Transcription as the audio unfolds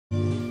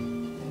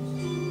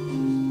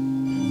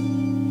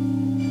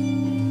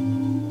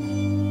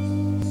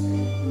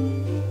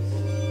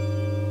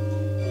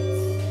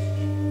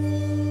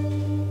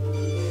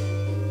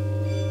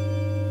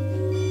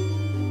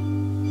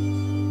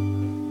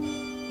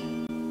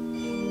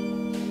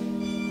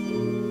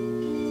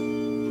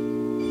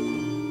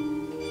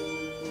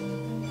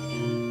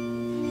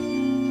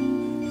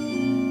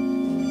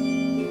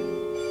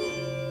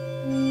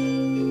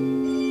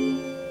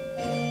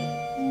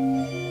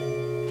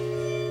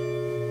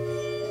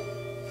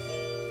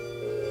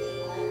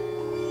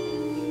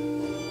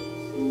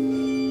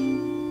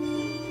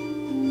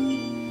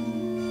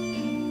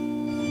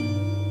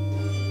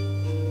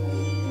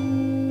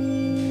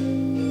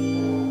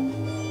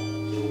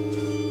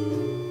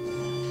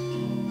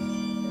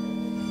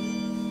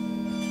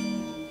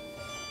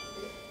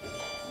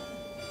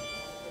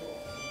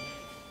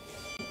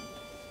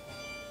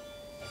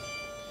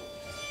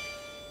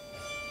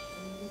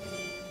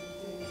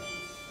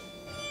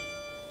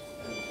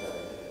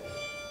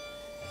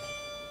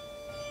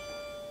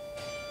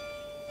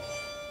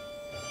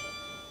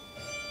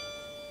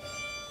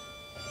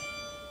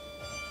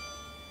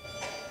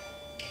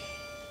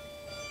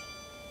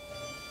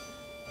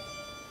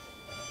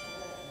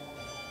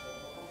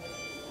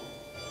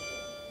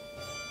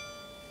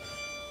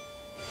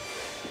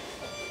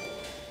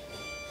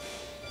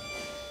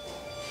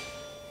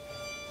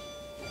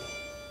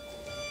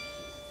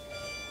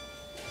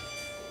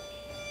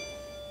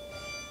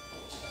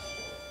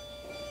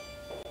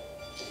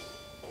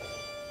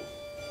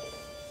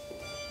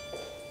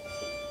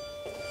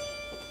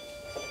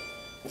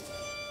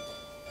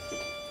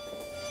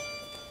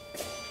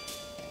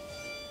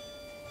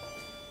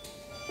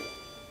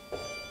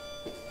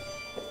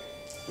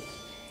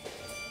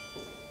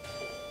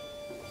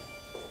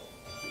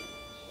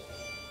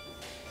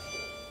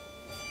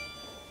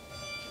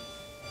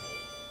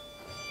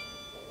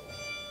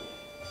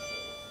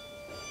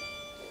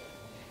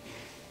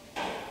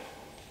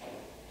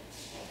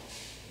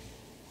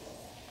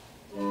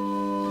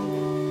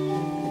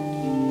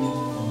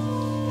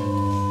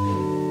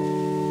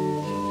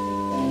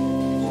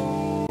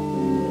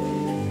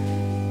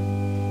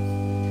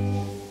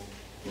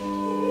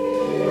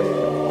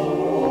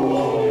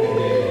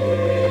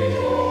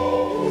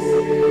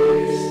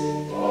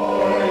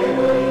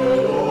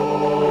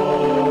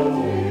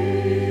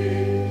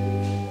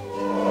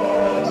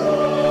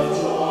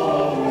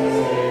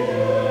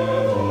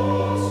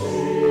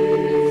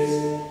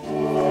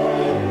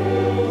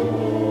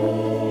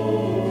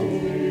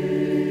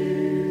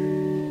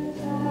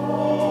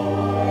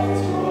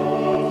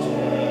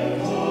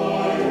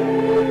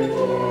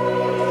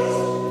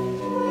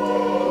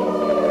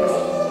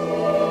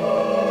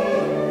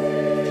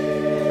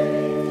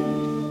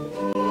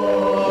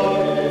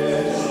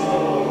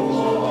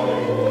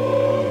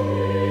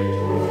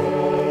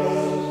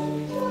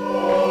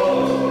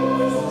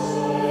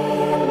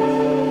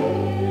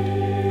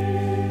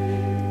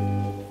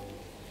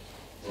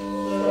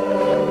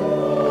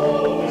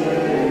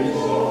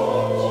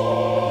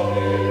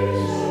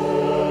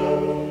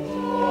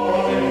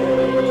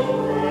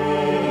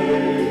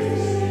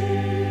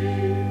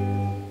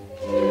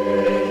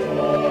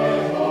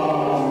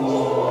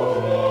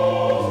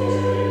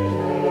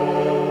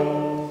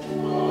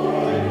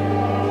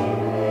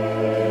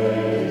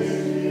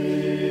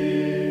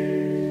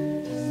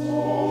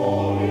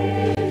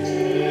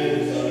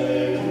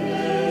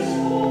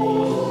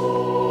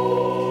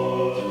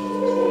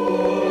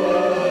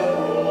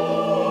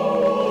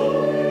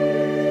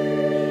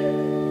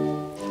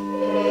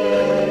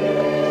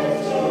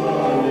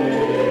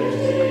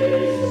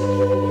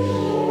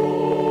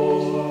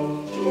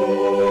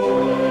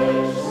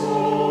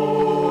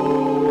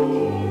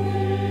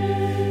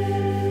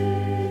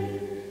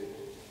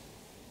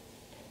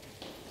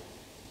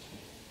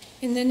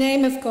In the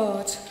name of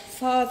God,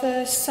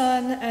 Father,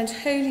 Son, and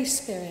Holy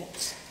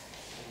Spirit.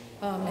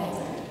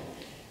 Amen.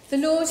 The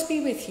Lord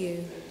be with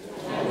you.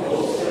 And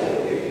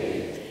also with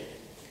you.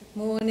 Good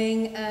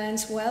morning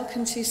and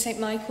welcome to St.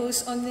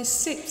 Michael's on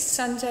this 6th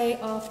Sunday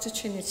after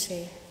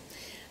Trinity.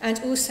 And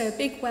also a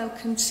big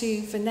welcome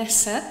to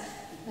Vanessa.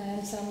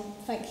 And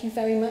thank you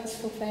very much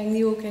for playing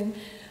the organ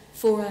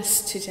for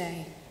us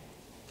today.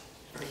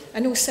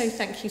 And also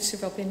thank you to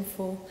Robin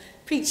for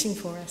preaching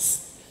for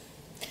us.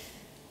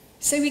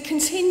 So we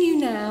continue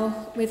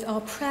now with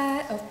our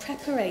prayer of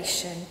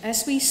preparation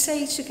as we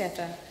say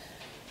together,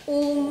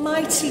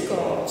 Almighty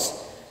God,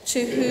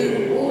 to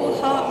whom all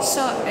hearts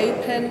are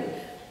open,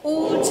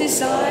 all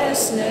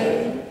desires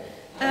known,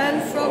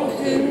 and from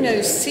whom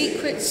no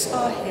secrets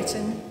are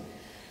hidden,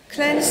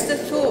 cleanse the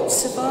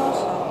thoughts of our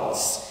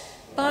hearts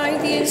by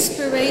the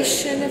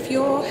inspiration of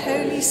your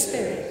Holy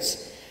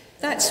Spirit,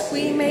 that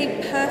we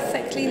may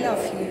perfectly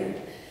love you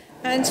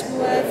and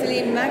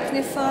worthily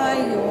magnify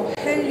your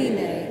holy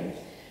name.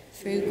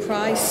 Through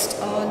Christ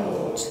our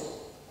Lord.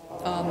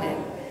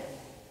 Amen.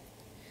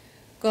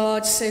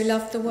 God so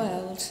loved the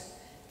world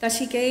that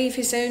he gave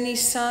his only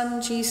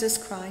Son, Jesus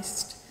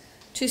Christ,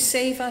 to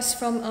save us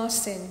from our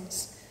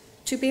sins,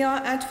 to be our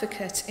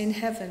advocate in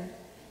heaven,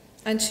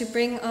 and to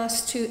bring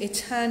us to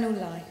eternal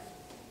life.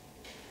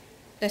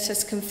 Let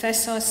us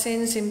confess our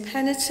sins in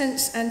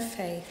penitence and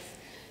faith,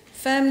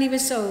 firmly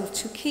resolved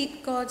to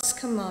keep God's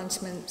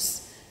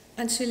commandments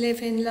and to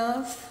live in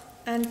love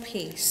and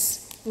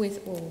peace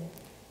with all.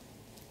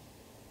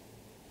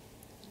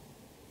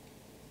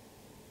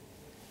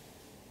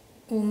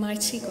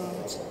 Almighty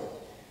God,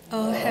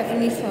 our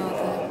Heavenly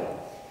Father,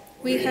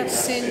 we have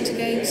sinned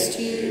against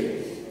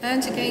you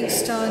and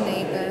against our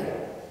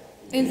neighbour,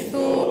 in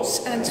thought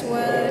and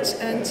word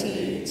and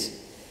deed,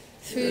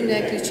 through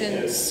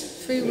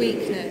negligence, through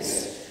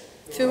weakness,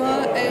 through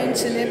our own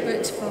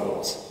deliberate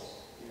fault.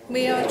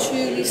 We are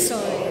truly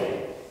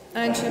sorry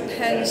and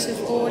repent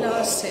of all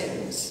our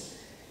sins,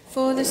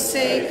 for the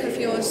sake of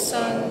your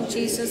Son,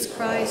 Jesus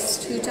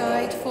Christ, who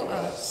died for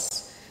us.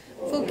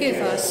 Forgive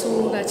us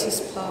all that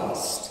is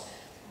past,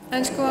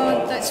 and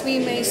grant that we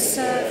may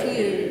serve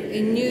you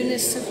in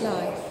newness of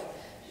life,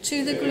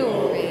 to the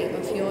glory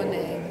of your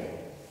name.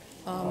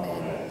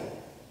 Amen.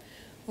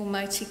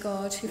 Almighty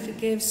God, who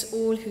forgives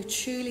all who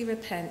truly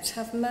repent,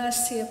 have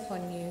mercy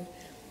upon you,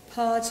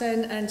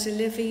 pardon and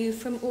deliver you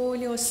from all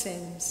your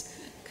sins,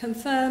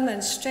 confirm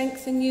and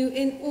strengthen you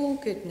in all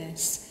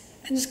goodness,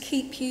 and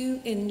keep you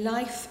in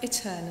life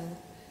eternal.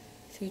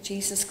 Through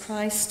Jesus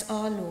Christ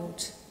our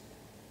Lord.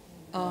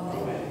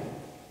 Amen.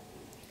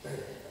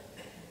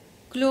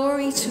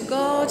 Glory to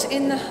God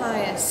in the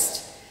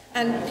highest,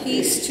 and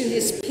peace to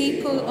his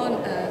people on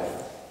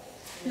earth.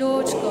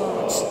 Lord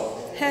God,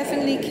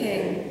 heavenly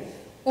King,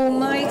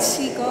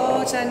 almighty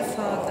God and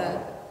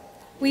Father,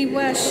 we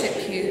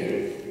worship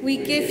you, we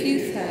give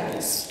you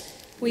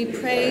thanks, we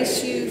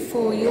praise you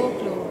for your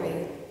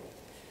glory.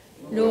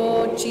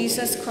 Lord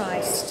Jesus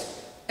Christ,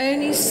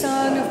 only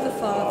Son of the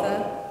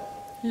Father,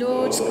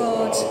 Lord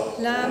God,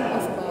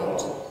 Lamb of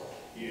God,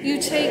 you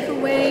take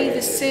away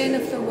the sin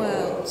of the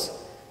world.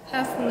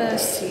 Have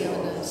mercy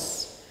on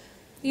us.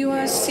 You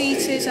are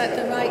seated at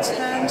the right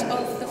hand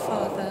of the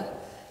Father.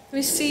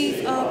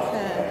 Receive our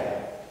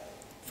prayer.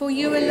 For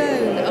you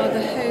alone are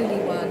the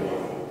Holy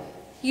One.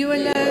 You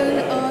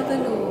alone are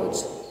the Lord.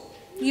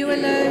 You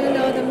alone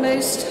are the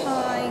Most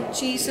High,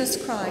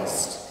 Jesus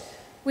Christ,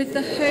 with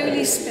the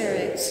Holy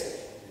Spirit,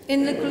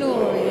 in the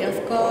glory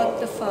of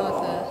God the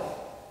Father.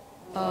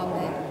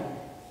 Amen.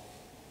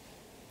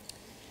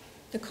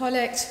 The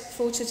collect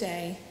for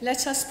today.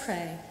 Let us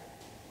pray.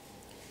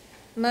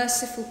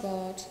 Merciful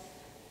God,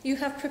 you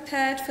have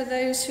prepared for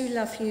those who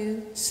love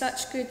you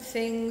such good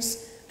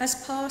things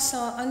as pass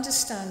our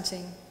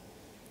understanding.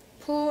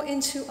 Pour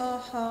into our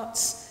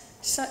hearts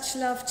such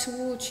love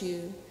toward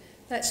you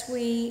that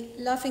we,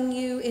 loving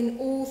you in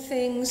all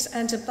things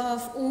and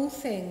above all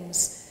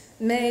things,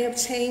 may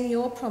obtain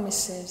your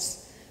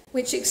promises,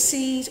 which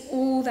exceed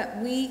all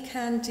that we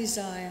can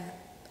desire.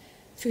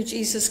 Through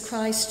Jesus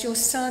Christ, your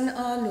Son,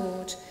 our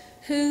Lord,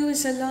 who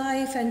is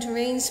alive and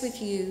reigns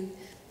with you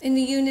in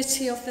the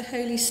unity of the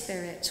Holy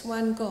Spirit,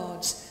 one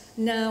God,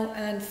 now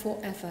and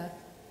forever.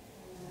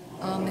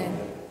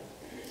 Amen.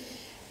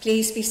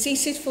 Please be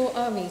seated for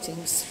our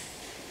readings.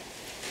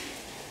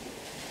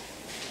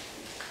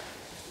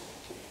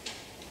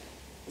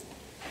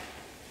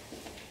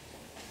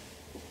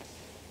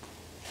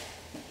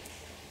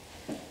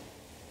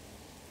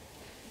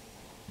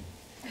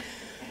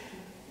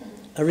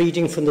 A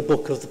reading from the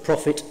book of the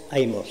prophet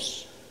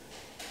Amos.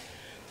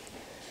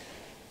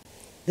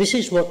 This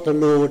is what the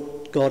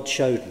Lord God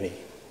showed me.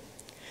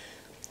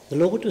 The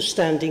Lord was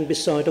standing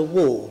beside a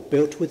wall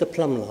built with a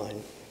plumb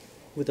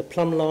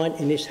line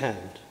in his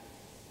hand.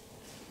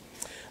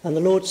 And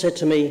the Lord said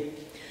to me,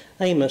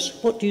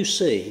 Amos, what do you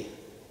see?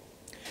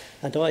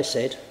 And I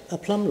said, a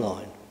plumb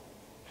line.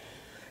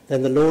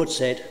 Then the Lord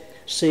said,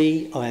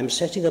 see, I am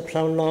setting a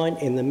plumb line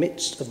in the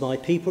midst of my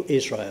people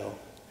Israel.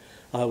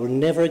 I will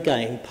never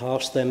again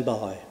pass them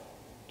by.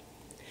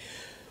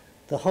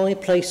 The high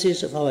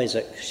places of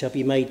Isaac shall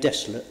be made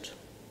desolate,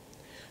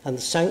 and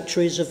the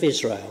sanctuaries of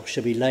Israel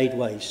shall be laid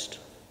waste,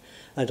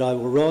 and I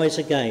will rise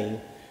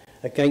again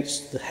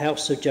against the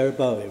house of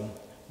Jeroboam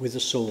with the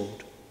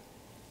sword.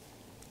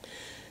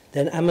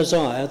 Then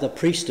Amaziah, the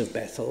priest of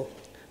Bethel,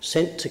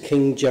 sent to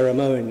King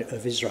Jeroboam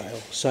of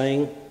Israel,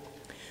 saying,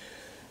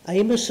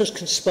 Amos has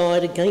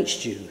conspired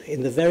against you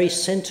in the very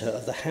centre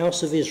of the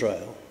house of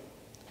Israel.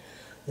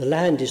 The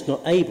land is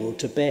not able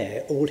to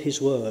bear all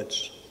his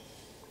words.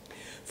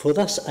 For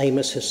thus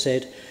Amos has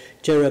said,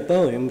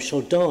 Jeroboam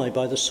shall die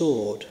by the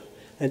sword,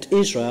 and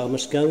Israel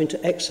must go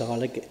into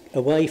exile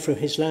away from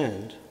his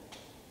land.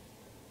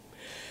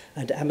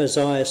 And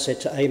Amaziah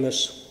said to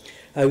Amos,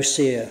 O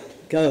seer,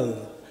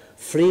 go,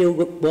 flee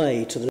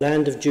away to the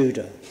land of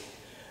Judah,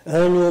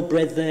 earn your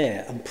bread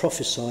there and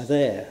prophesy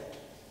there,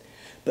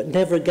 but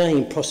never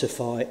again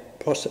prophesy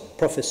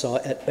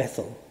at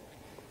Bethel,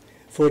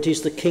 for it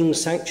is the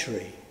king's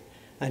sanctuary,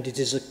 and it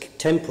is a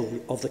temple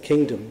of the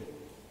kingdom.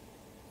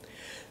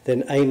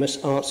 Then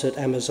Amos answered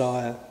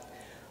Amaziah,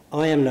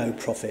 I am no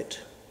prophet,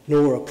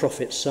 nor a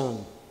prophet's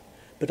son,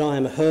 but I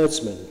am a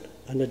herdsman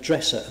and a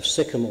dresser of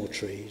sycamore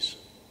trees.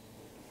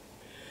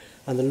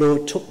 And the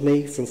Lord took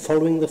me from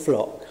following the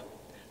flock,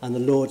 and the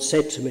Lord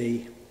said to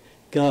me,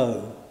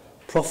 Go,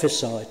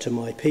 prophesy to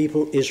my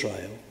people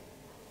Israel.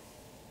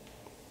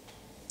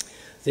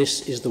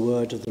 This is the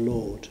word of the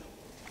Lord.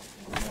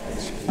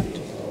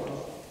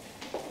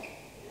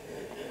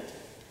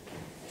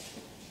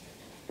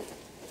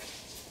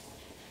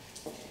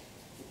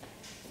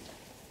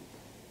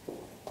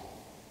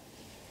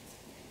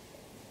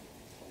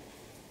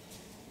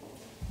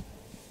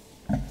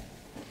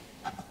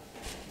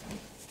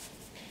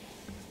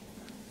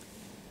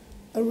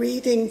 A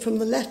reading from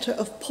the letter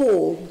of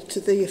Paul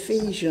to the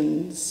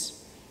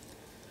Ephesians.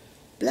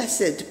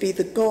 Blessed be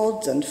the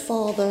God and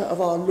Father of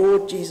our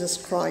Lord Jesus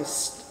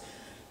Christ,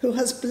 who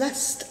has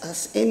blessed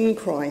us in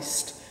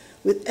Christ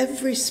with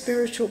every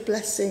spiritual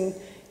blessing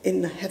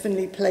in the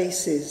heavenly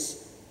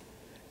places,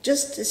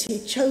 just as he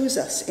chose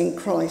us in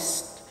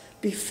Christ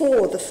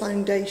before the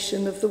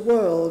foundation of the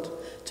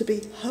world to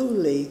be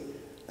holy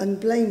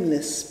and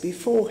blameless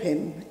before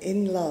him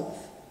in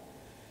love.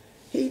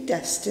 He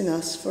destined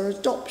us for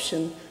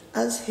adoption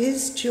as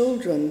his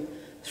children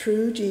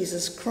through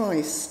Jesus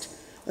Christ,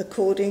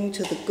 according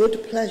to the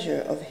good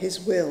pleasure of his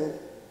will,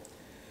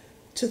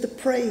 to the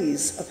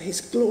praise of his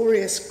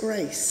glorious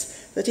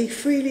grace that he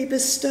freely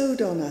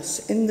bestowed on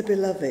us in the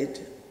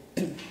Beloved.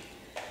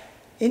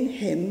 In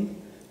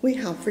him we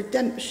have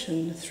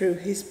redemption through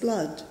his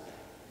blood,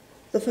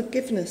 the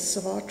forgiveness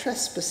of our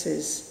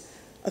trespasses,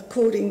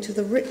 according to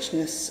the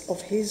richness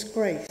of his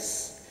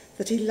grace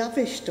that he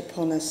lavished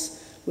upon us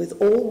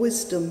with all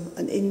wisdom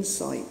and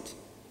insight.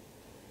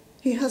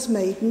 He has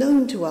made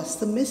known to us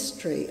the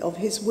mystery of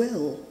his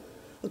will,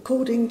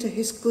 according to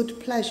his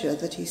good pleasure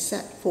that he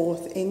set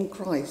forth in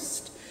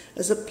Christ,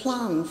 as a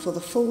plan for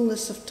the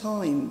fullness of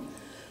time,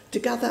 to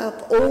gather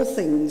up all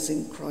things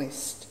in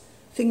Christ,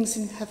 things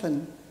in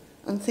heaven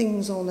and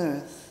things on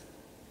earth.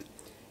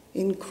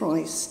 In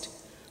Christ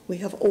we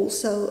have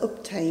also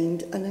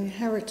obtained an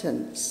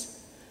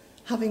inheritance,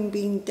 having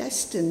been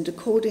destined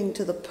according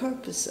to the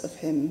purpose of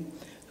him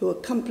who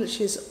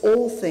accomplishes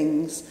all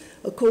things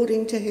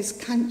according to his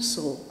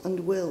counsel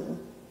and will,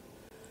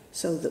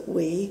 so that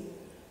we,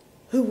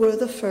 who were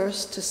the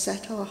first to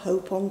set our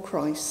hope on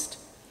Christ,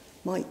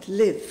 might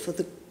live for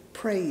the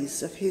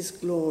praise of his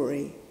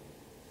glory.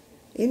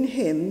 In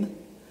him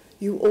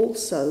you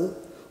also,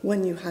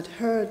 when you had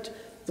heard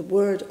the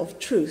word of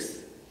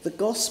truth, the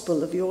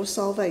gospel of your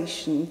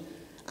salvation,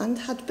 and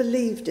had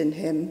believed in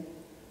him,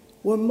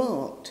 were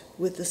marked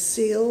with the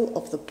seal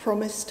of the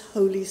promised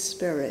Holy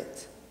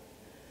Spirit.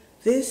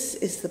 This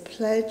is the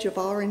pledge of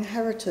our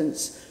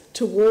inheritance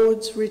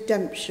towards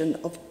redemption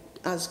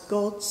as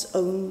God's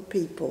own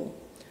people,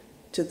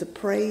 to the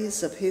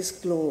praise of his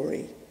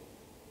glory.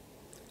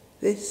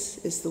 This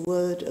is the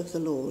word of the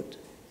Lord.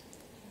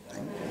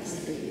 Thanks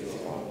be to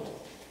God.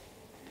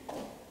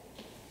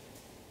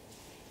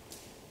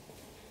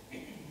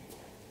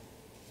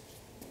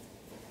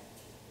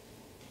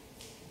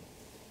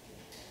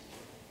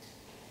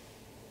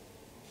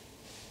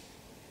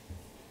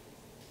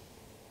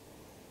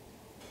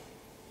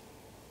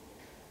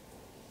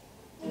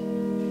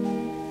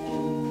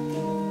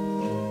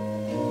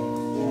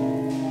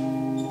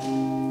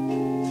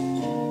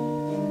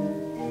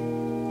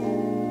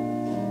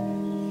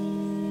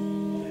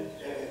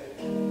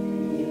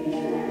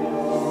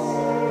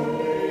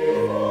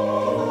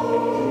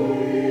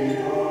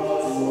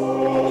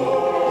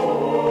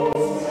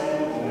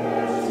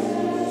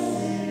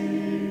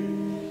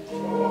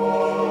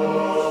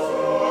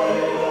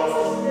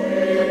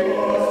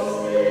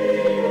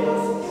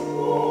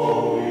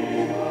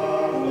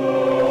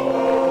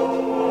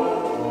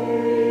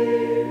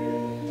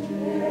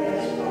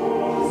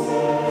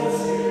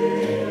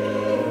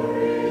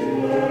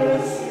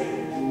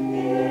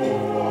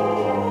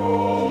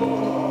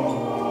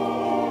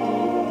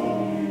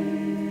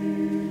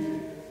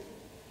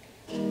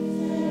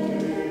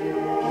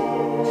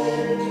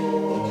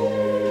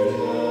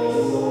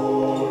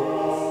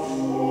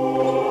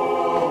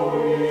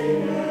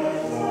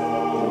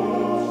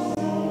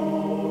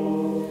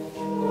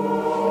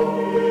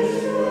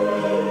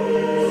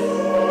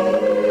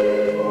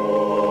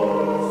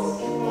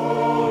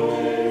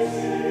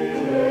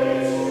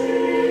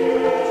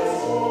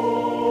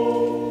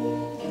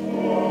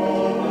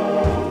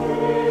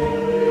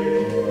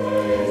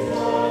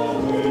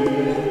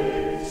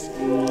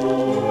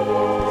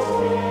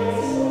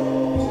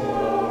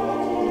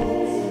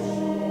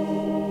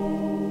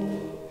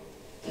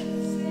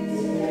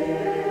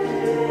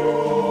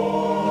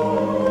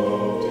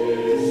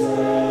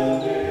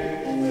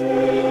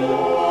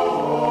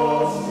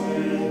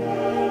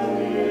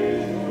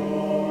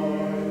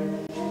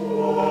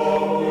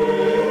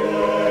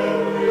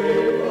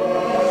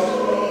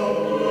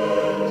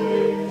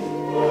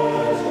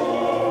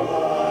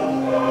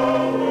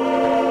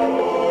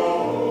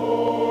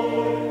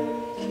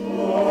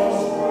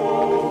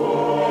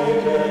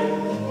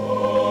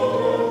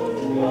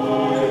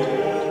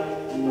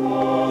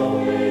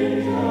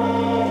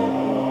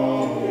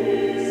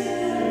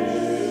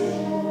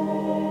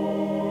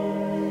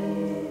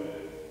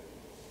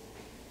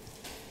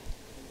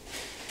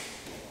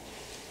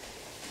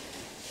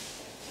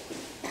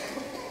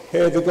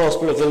 Hear the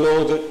gospel of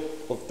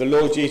the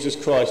Lord Jesus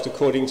Christ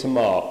according to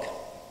Mark.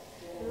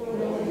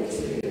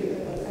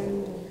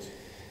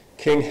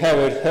 King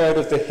Herod heard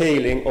of the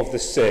healing of the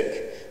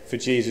sick for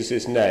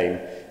Jesus' name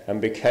and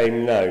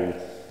became known.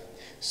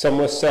 Some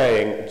were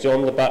saying,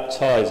 John the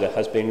Baptizer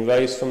has been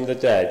raised from the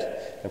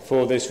dead, and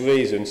for this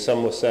reason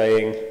some were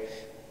saying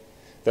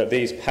that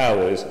these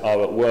powers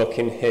are at work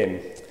in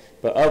him.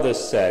 But others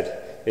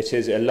said, it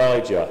is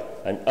Elijah,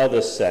 and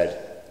others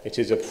said, it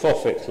is a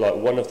prophet like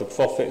one of the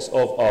prophets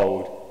of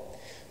old.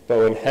 But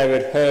when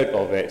Herod heard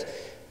of it,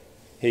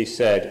 he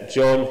said,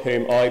 John,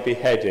 whom I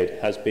beheaded,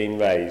 has been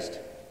raised.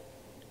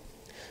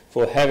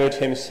 For Herod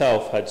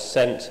himself had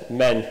sent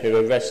men who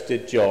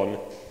arrested John,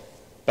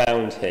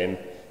 bound him,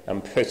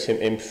 and put him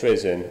in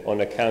prison on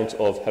account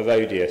of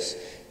Herodias,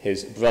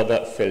 his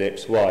brother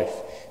Philip's wife,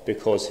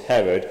 because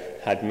Herod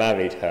had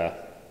married her.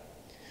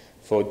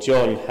 For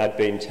John had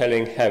been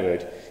telling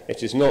Herod,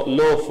 it is not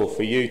lawful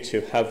for you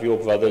to have your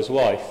brother's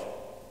wife.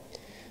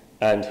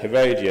 And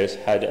Herodias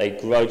had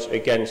a grudge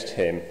against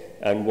him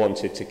and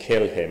wanted to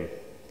kill him.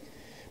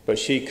 But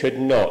she could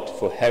not,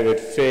 for Herod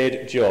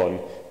feared John,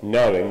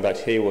 knowing that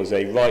he was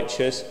a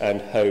righteous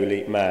and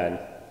holy man,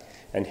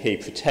 and he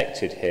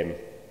protected him.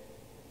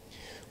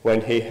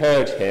 When he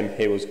heard him,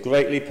 he was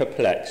greatly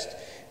perplexed,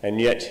 and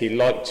yet he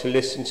liked to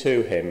listen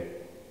to him.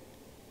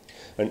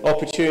 An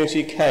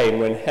opportunity came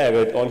when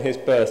Herod on his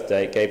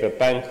birthday gave a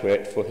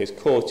banquet for his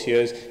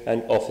courtiers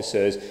and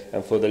officers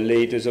and for the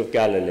leaders of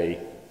Galilee.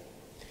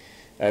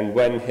 And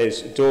when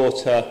his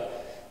daughter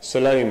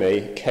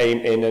Salome came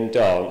in and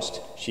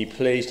danced, she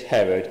pleased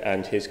Herod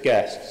and his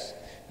guests.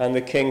 And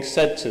the king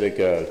said to the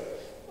girl,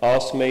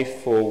 ask me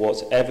for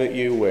whatever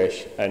you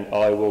wish, and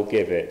I will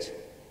give it.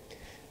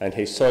 And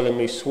he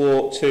solemnly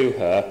swore to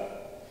her,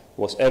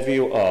 whatever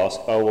you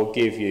ask, I will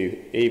give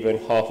you, even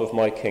half of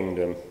my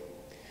kingdom.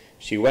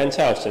 She went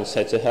out and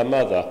said to her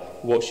mother,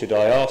 what should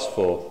I ask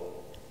for?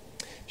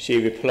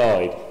 She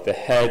replied, the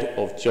head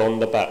of John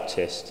the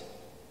Baptist.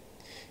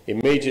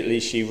 Immediately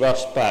she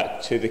rushed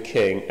back to the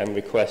king and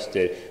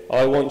requested,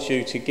 I want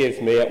you to give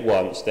me at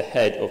once the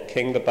head of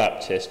King the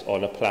Baptist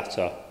on a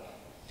platter.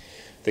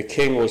 The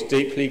king was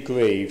deeply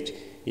grieved,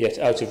 yet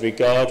out of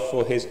regard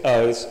for his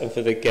oaths and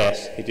for the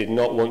guests, he did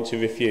not want to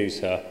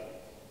refuse her.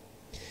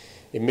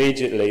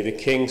 Immediately the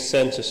king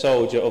sent a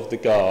soldier of the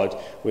guard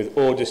with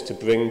orders to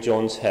bring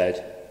John's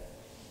head.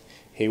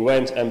 He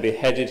went and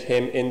beheaded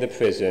him in the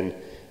prison,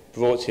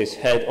 brought his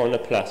head on a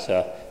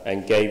platter,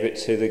 and gave it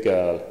to the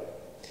girl.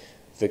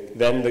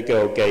 Then the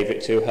girl gave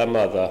it to her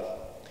mother.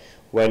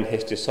 When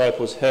his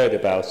disciples heard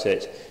about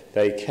it,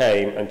 they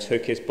came and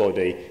took his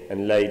body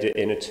and laid it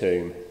in a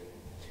tomb.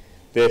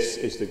 This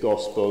is the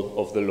gospel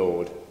of the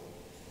Lord.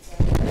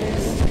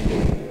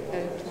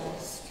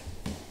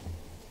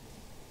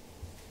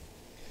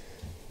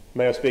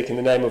 May I speak in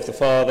the name of the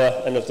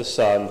Father, and of the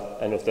Son,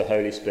 and of the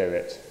Holy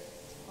Spirit.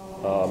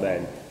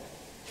 Amen.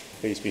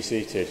 Please be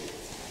seated.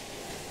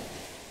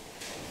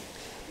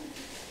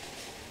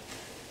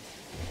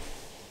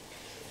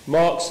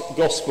 Mark's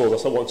Gospel,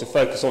 that I want to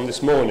focus on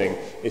this morning,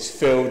 is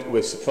filled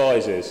with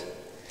surprises.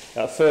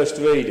 At first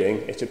reading,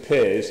 it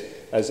appears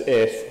as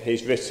if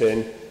he's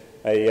written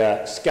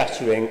a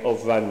scattering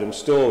of random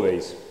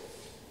stories.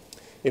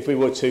 If we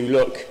were to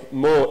look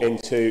more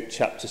into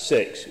chapter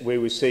 6, we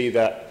would see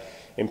that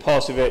in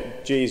part of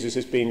it, Jesus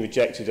has been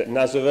rejected at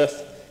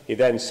Nazareth. He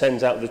then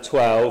sends out the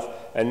 12,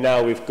 and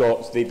now we've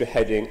got the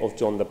beheading of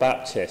John the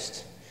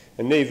Baptist.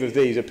 And neither of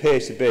these appear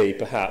to be,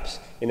 perhaps,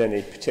 in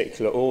any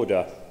particular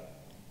order.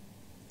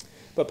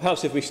 But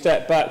perhaps if we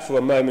step back for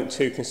a moment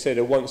to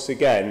consider once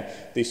again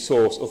the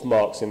source of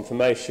Mark's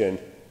information,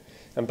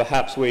 and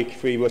perhaps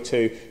if we were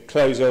to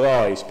close our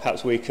eyes,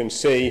 perhaps we can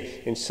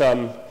see in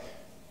some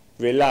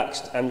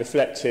relaxed and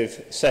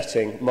reflective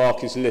setting,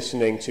 Mark is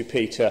listening to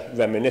Peter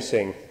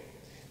reminiscing.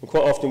 And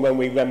quite often when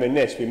we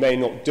reminisce, we may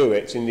not do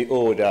it in the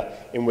order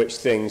in which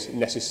things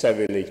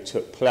necessarily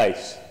took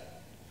place.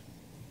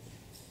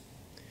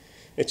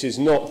 It is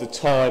not the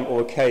time or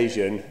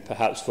occasion,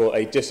 perhaps, for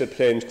a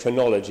disciplined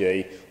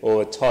chronology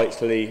or a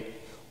tightly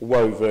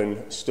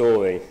woven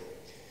story.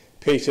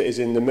 Peter is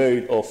in the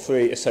mood of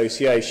free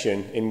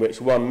association, in which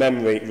one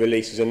memory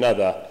releases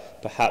another,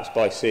 perhaps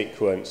by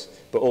sequence,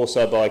 but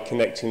also by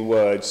connecting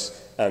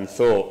words and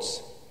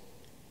thoughts.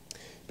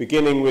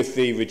 Beginning with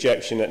the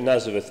rejection at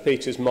Nazareth,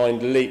 Peter's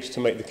mind leaps to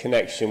make the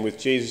connection with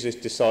Jesus'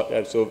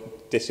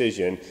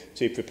 decision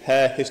to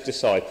prepare his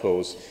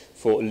disciples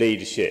for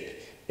leadership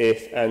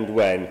if and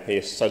when he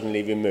is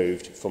suddenly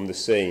removed from the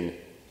scene.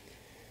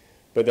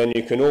 But then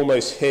you can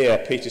almost hear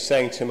Peter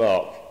saying to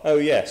Mark, oh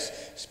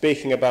yes,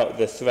 speaking about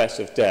the threat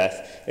of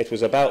death, it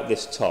was about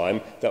this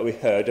time that we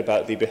heard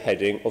about the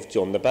beheading of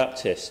John the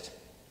Baptist.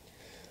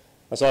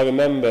 As I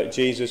remember,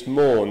 Jesus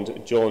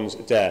mourned John's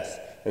death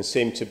and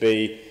seemed to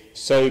be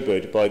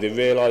sobered by the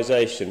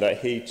realization that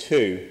he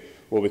too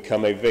will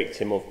become a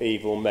victim of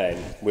evil men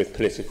with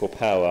political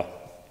power.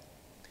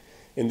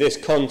 In this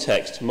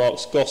context,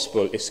 Mark's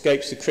Gospel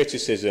escapes the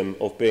criticism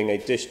of being a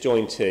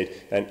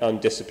disjointed and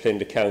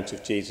undisciplined account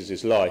of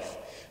Jesus' life,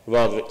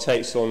 Rather, it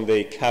takes on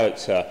the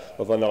character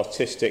of an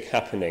artistic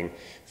happening,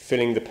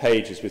 filling the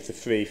pages with the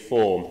free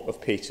form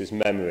of Peter's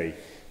memory,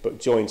 but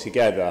joined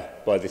together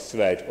by the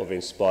thread of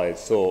inspired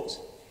thought.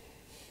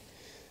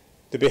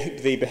 The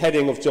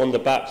beheading of John the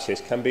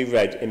Baptist can be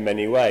read in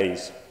many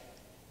ways.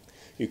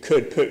 You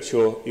could put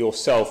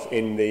yourself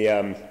in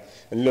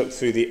and look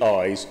through the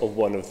eyes of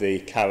one of the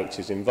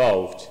characters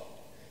involved.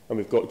 And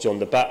we've got John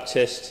the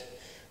Baptist,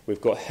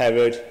 we've got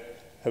Herod,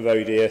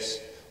 Herodias,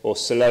 or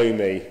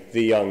Salome,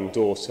 the young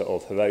daughter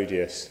of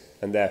Herodias,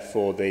 and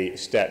therefore the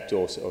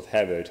stepdaughter of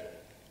Herod.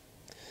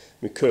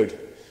 We could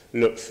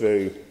look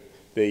through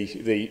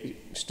the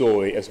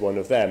story as one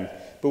of them.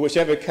 But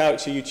whichever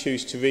character you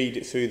choose to read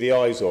it through the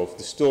eyes of,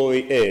 the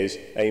story is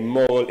a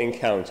moral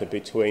encounter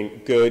between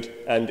good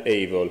and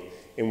evil,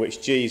 in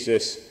which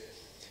Jesus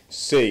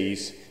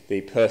sees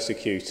the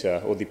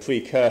persecutor or the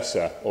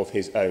precursor of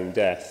his own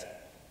death.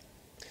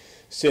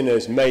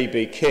 Sinners may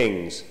be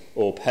kings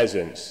or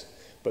peasants,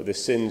 but the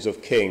sins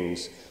of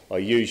kings are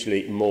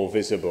usually more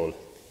visible,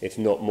 if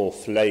not more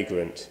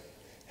flagrant.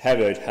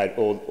 Herod had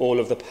all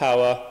of the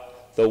power,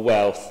 the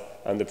wealth,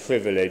 and the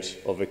privilege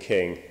of a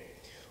king.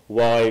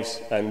 Wives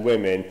and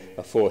women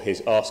are for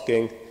his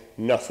asking.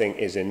 Nothing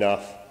is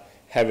enough.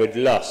 Herod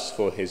lusts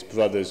for his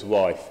brother's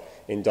wife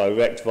in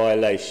direct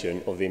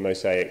violation of the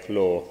Mosaic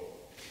law.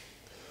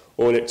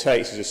 All it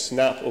takes is a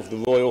snap of the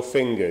royal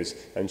fingers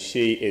and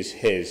she is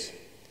his,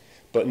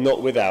 but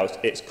not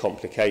without its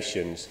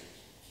complications.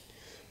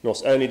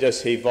 Not only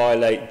does he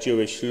violate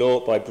Jewish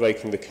law by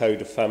breaking the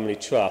code of family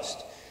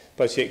trust,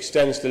 but he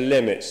extends the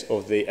limits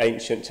of the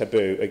ancient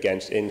taboo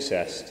against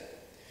incest.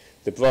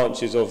 The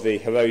branches of the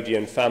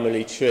Herodian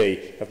family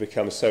tree have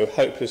become so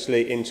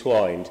hopelessly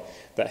entwined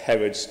that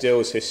Herod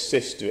steals his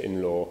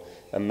sister-in-law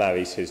and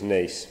marries his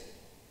niece.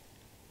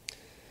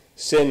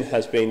 Sin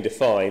has been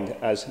defined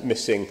as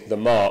missing the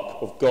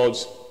mark of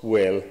God's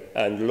will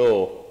and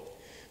law.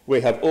 We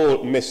have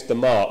all missed the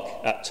mark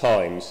at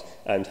times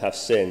and have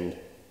sinned.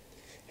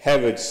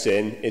 Herod's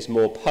sin is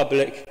more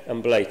public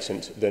and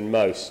blatant than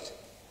most.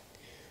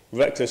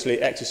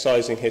 Recklessly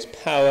exercising his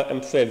power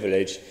and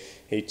privilege,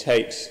 he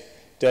takes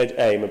dead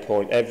aim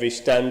upon every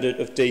standard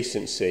of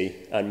decency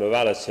and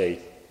morality.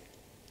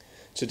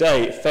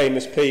 Today,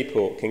 famous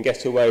people can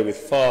get away with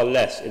far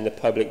less in the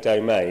public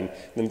domain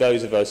than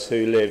those of us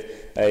who live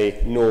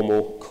a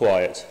normal,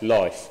 quiet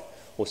life.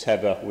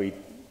 Whatever we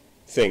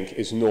think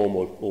is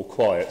normal or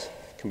quiet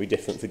can be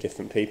different for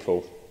different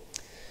people.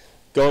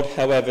 God,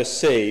 however,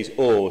 sees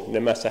all, no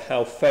matter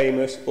how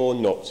famous or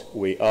not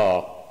we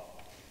are.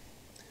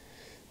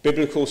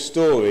 Biblical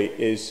story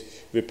is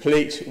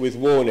replete with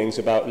warnings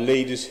about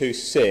leaders who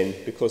sin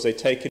because they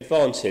take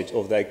advantage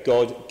of their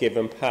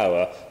God-given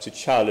power to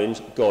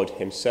challenge God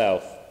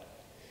himself.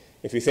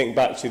 If you think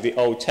back to the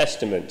Old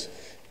Testament,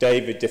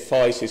 David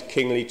defies his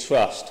kingly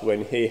trust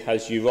when he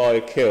has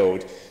Uriah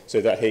killed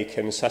so that he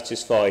can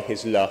satisfy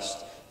his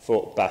lust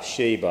for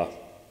Bathsheba.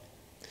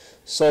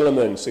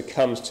 Solomon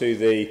succumbs to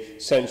the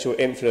sensual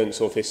influence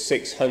of his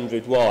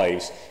 600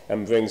 wives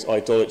and brings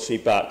idolatry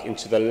back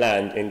into the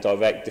land in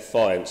direct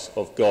defiance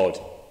of God.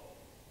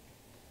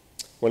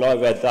 When I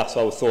read that,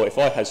 I thought, if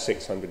I had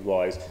 600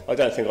 wives, I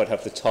don't think I'd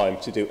have the time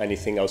to do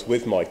anything else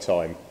with my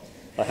time,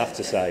 I have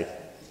to say.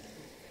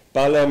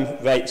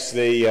 Balaam rates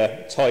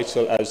the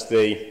title as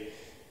the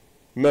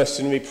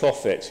mercenary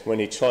prophet when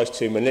he tries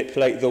to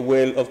manipulate the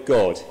will of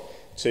God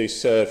to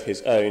serve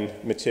his own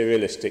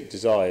materialistic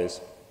desires.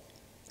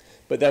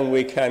 But then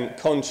we can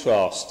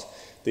contrast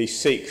the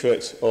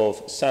secret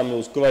of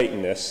Samuel's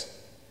greatness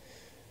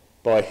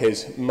by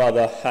his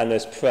mother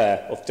Hannah's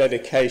prayer of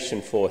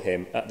dedication for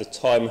him at the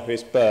time of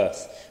his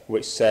birth,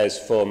 which says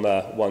from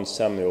 1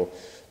 Samuel,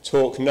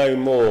 "Talk no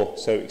more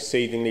so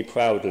exceedingly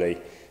proudly,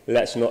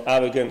 let not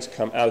arrogance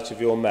come out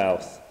of your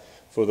mouth,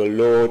 for the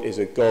Lord is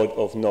a God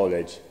of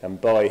knowledge,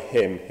 and by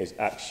him his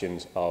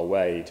actions are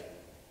weighed."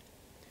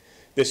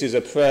 This is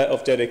a prayer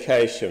of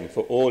dedication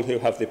for all who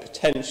have the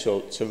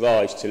potential to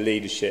rise to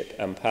leadership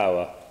and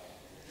power.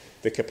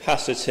 The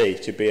capacity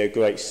to be a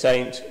great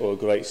saint or a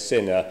great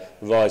sinner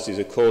rises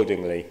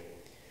accordingly.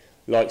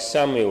 Like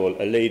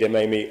Samuel, a leader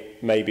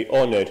may be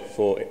honoured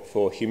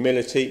for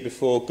humility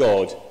before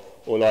God,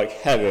 or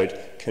like Herod,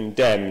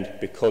 condemned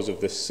because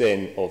of the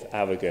sin of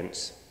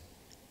arrogance.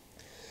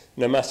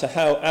 No matter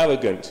how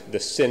arrogant the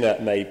sinner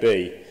may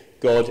be,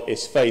 God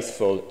is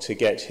faithful to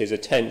get his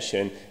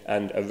attention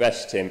and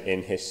arrest him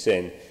in his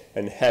sin,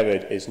 and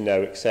Herod is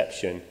no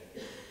exception.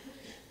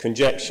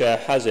 Conjecture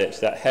has it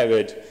that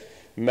Herod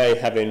may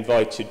have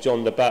invited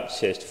John the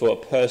Baptist for a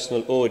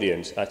personal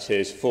audience at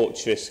his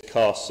fortress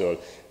castle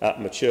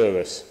at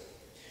Maturus.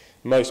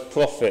 Most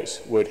prophets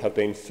would have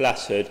been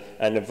flattered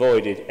and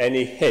avoided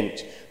any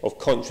hint of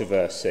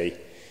controversy,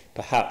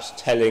 perhaps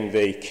telling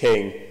the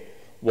king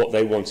what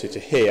they wanted to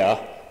hear,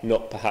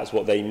 not perhaps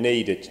what they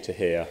needed to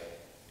hear.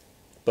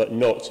 But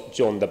not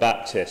John the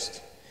Baptist.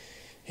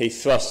 He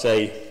thrusts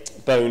a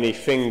bony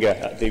finger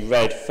at the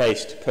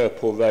red-faced,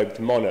 purple-robed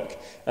monarch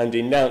and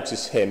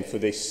denounces him for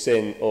the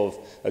sin of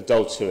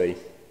adultery.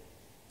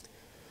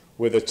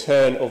 With a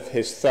turn of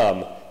his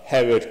thumb,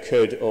 Herod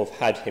could have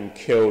had him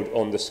killed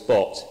on the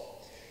spot.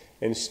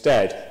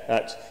 Instead,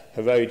 at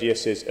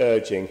Herodias'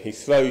 urging, he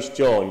throws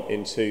John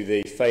into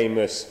the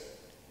famous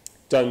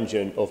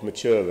dungeon of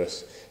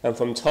Maturus, and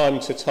from time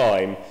to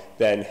time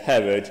then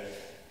Herod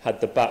had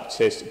the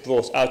Baptist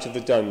brought out of the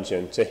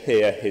dungeon to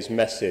hear his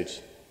message.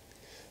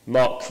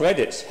 Mark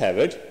credits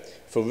Herod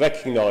for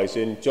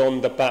recognising John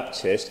the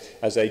Baptist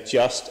as a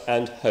just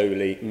and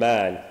holy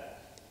man.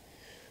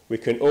 We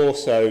can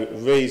also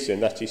reason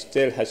that he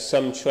still has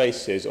some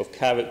traces of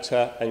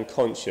character and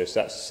conscience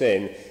that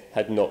sin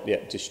had not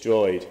yet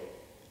destroyed.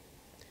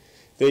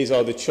 These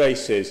are the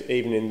traces,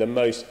 even in the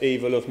most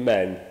evil of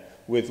men,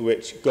 with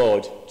which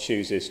God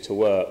chooses to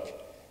work.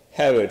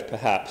 Herod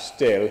perhaps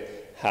still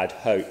had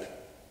hope.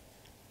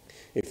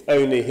 If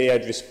only he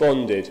had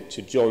responded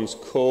to John's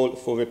call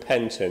for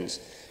repentance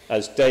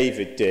as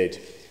David did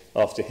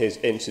after his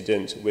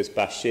incident with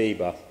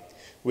Bathsheba.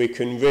 We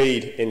can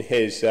read in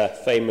his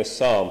famous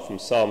psalm from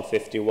Psalm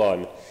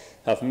 51,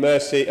 "Have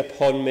mercy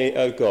upon me,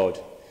 O God,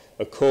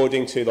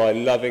 according to thy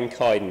loving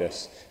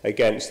kindness.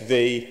 Against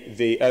thee,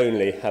 thee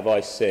only, have I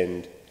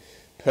sinned.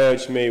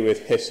 Purge me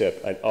with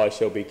hyssop, and I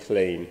shall be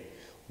clean.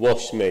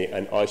 Wash me,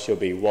 and I shall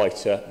be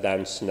whiter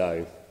than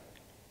snow."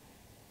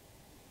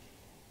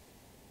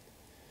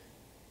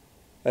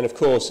 And of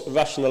course,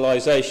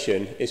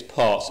 rationalisation is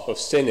part of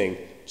sinning,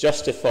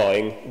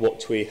 justifying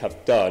what we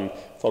have done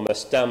from a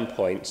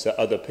standpoint that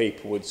other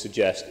people would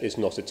suggest is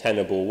not a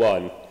tenable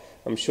one.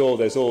 I'm sure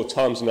there's all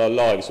times in our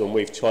lives when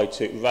we've tried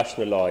to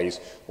rationalise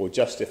or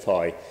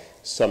justify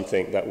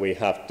something that we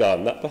have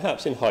done, that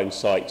perhaps in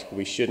hindsight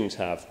we shouldn't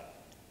have,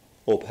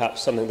 or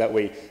perhaps something that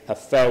we have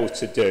failed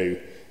to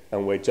do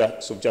and we're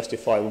sort of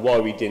justifying why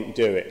we didn't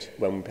do it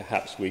when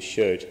perhaps we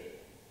should.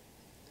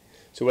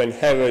 So when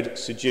Herod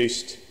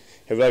seduced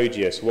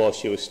Herodias while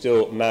she was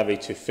still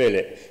married to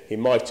Philip, he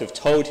might have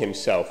told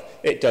himself,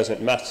 "It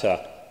doesn't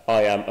matter,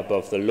 I am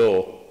above the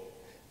law.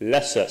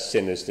 Lesser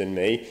sinners than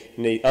me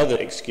need other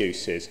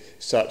excuses,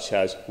 such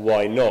as,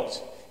 why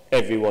not?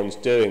 Everyone's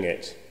doing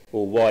it.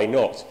 Or why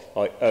not?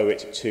 I owe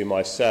it to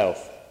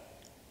myself."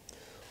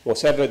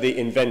 Whatever the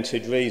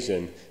invented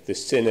reason, the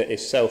sinner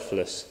is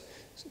selfish,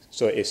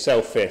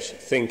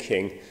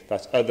 thinking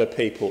that other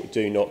people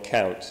do not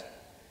count.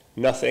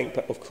 Nothing,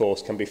 but of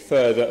course, can be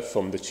further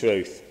from the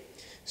truth.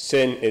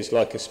 Sin is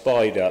like a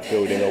spider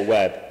building a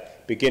web,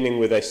 beginning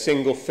with a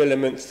single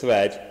filament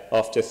thread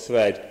after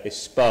thread is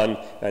spun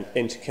and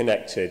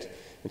interconnected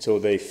until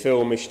the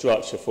filmy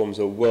structure forms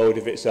a world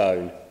of its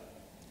own.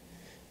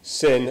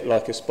 Sin,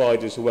 like a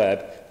spider's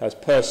web, has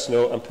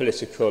personal and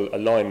political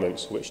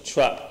alignments which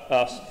trap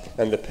us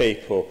and the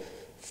people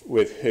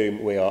with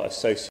whom we are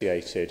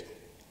associated.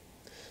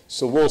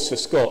 Sir Walter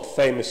Scott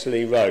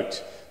famously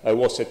wrote, "Oh,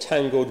 what a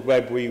tangled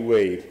web we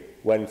weave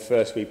when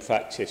first we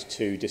practice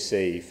to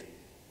deceive."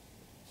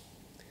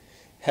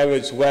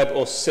 Herod's web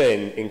of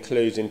sin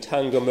includes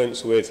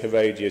entanglements with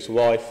Herodias'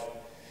 wife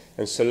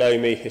and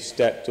Salome, his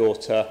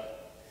stepdaughter.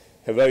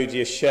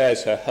 Herodias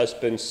shares her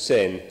husband's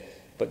sin,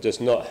 but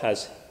does not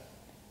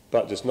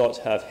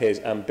have his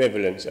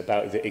ambivalence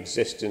about the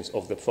existence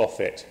of the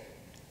prophet.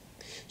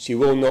 She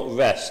will not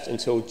rest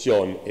until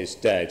John is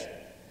dead.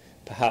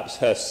 Perhaps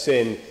her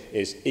sin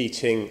is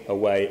eating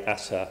away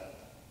at her.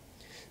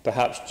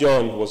 Perhaps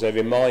John was a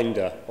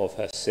reminder of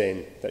her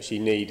sin, that she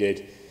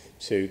needed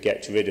to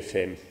get rid of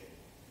him.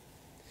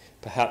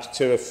 Perhaps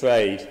too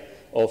afraid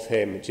of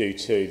him due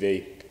to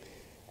the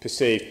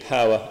perceived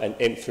power and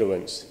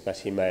influence that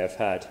he may have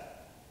had.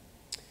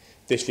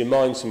 This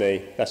reminds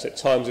me that at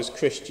times as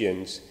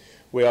Christians,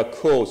 we are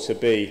called to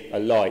be a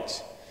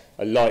light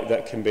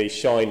that can be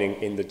shining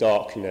in the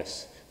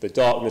darkness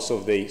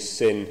of the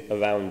sin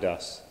around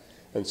us.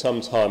 And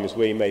sometimes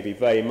we may be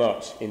very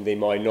much in the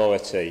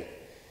minority,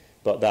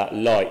 but that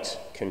light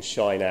can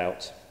shine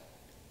out.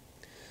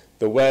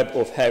 The web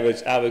of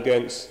Herod's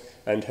arrogance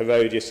and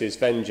Herodias'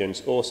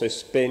 vengeance also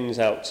spins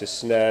out to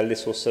snare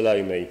little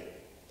Salome.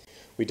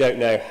 We don't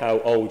know how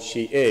old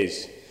she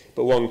is,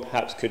 but one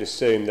perhaps could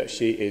assume that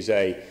she is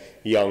a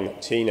young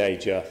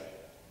teenager.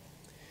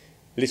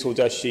 Little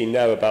does she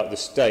know about the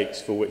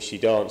stakes for which she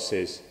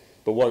dances,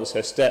 but once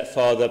her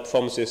stepfather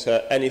promises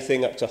her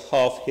anything up to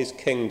half his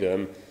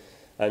kingdom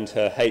and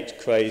her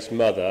hate-crazed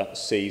mother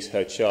sees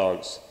her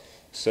chance,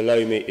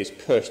 Salome is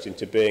pushed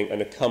into being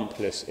an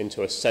accomplice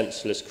into a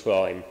senseless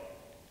crime.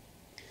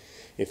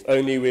 If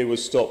only we would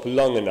stop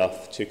long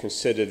enough to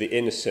consider the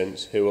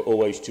innocents who are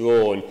always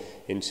drawn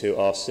into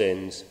our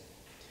sins.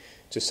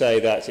 To say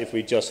that if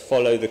we just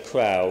follow the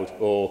crowd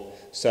or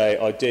say,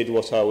 "I did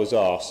what I was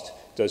asked,"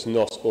 does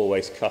not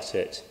always cut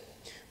it.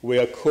 We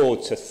are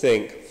called to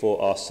think for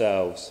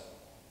ourselves.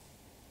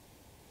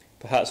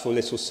 Perhaps for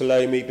little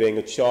Salome, being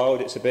a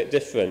child, it's a bit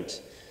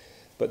different.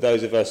 But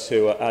those of us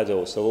who are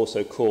adults are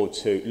also called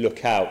to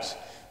look out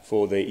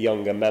for the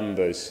younger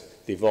members,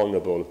 the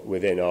vulnerable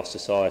within our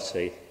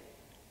society.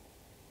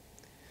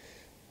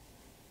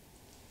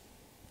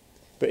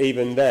 But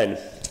even then,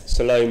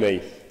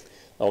 Salome,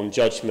 on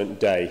Judgment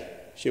Day,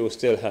 she will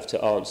still have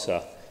to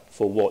answer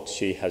for what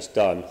she has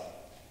done.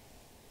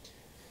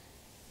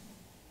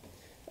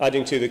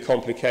 Adding to the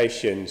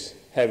complications,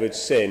 Herod's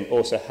sin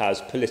also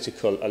has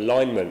political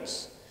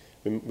alignments.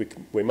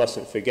 We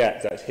mustn't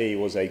forget that he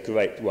was a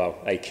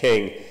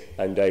king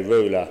and a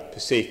ruler,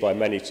 perceived by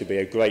many to be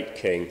a great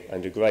king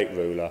and a great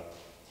ruler.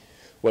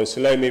 When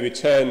Salome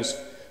returns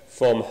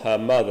from her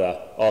mother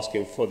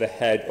asking for the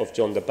head of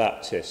John the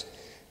Baptist,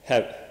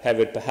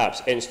 Herod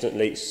perhaps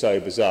instantly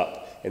sobers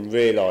up and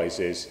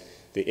realises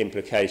the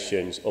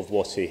implications of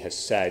what he has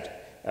said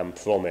and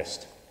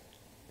promised.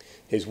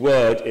 His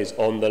word is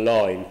on the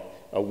line,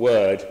 a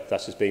word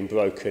that has been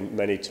broken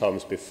many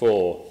times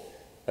before,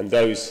 and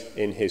those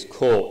in his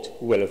court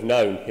will have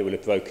known he will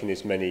have broken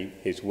his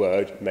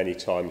word many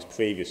times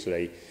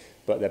previously,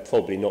 but they're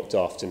probably not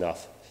daft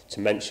enough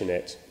to mention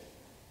it.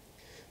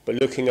 But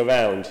looking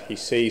around, he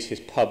sees his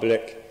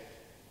public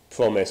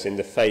promise in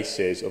the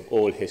faces of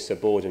all his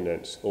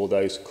subordinates, all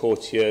those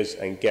courtiers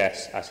and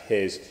guests at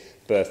his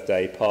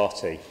birthday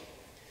party.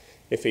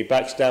 If he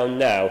backs down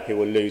now, he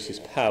will lose his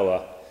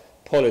power.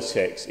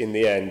 Politics, in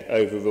the end,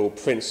 overrule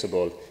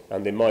principle,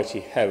 and the mighty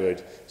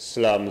Herod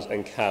slums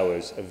and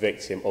cowers, a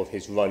victim of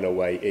his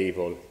runaway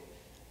evil.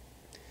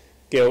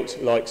 Guilt,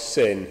 like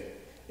sin,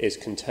 is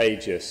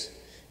contagious.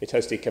 It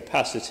has the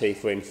capacity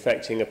for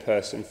infecting a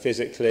person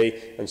physically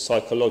and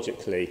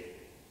psychologically.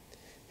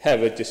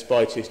 Herod,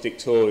 despite his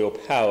dictatorial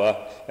power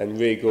and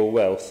regal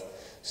wealth,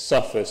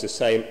 suffers the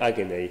same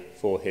agony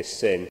for his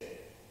sin.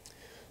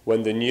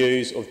 When the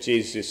news of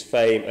Jesus'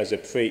 fame as a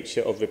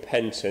preacher of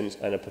repentance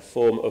and a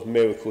performer of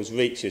miracles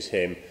reaches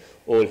him,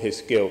 all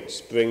his guilt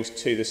springs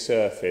to the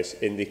surface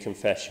in the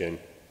confession.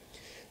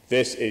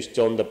 This is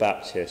John the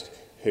Baptist,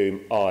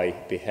 whom I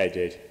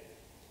beheaded.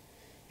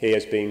 He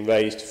has been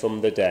raised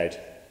from the dead.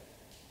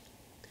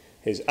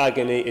 His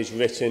agony is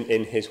written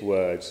in his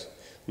words.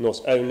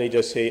 Not only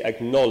does he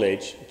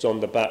acknowledge John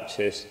the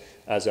Baptist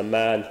as a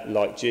man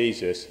like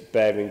Jesus,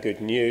 bearing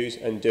good news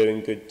and doing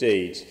good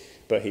deeds,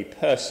 but he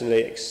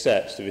personally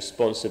accepts the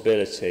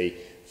responsibility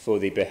for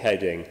the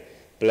beheading,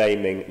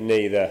 blaming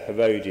neither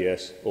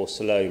Herodias or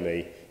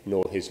Salome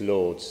nor his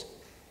lords.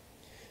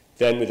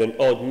 Then, with an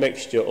odd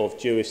mixture of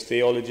Jewish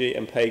theology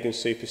and pagan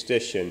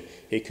superstition,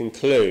 he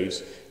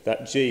concludes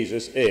that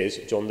Jesus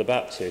is John the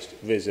Baptist,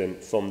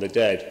 risen from the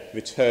dead,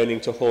 returning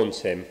to haunt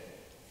him.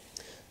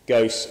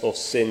 Ghosts of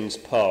sins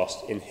past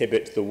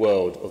inhibit the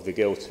world of the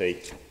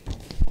guilty.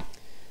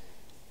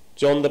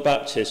 John the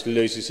Baptist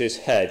loses his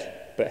head,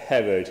 but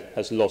Herod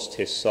has lost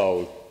his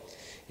soul.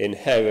 In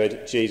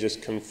Herod, Jesus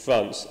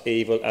confronts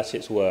evil at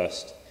its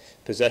worst,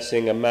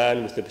 possessing a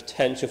man with the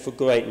potential for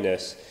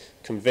greatness,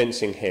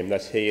 convincing him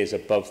that he is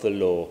above the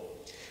law,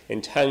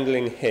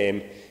 entangling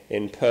him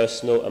in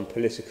personal and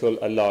political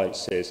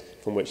alliances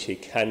from which he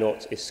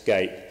cannot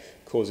escape,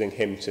 causing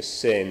him to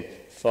sin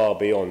far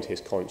beyond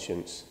his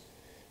conscience.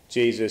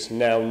 Jesus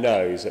now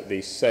knows that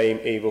these same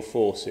evil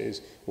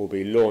forces will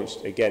be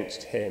launched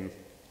against him,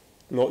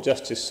 not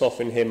just to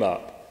soften him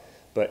up,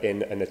 but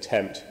in an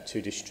attempt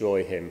to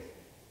destroy him.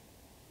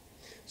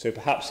 So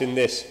perhaps in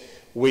this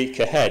week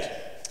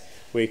ahead,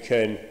 we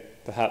can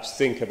perhaps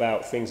think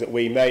about things that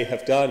we may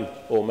have done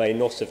or may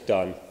not have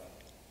done.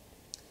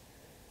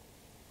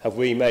 Have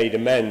we made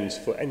amends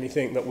for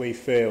anything that we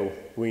feel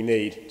we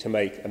need to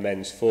make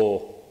amends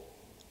for?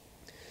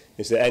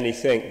 Is there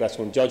anything that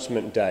on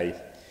Judgment Day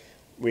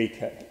we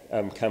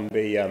can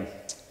be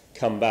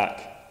come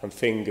back and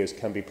fingers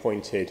can be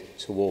pointed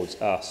towards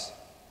us?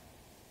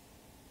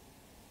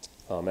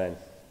 Amen.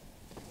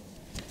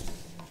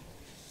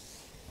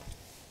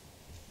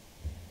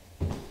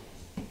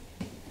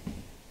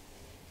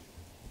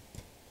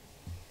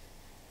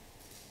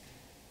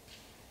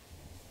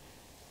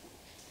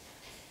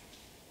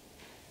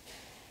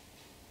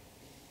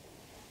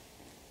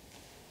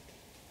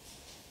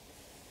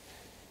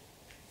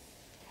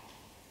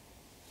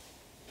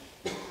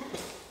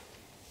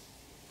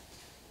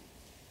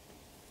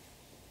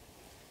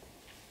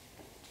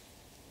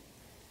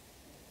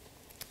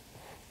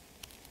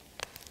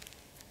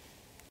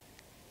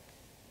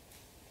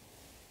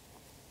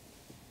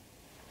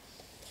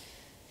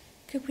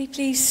 Could we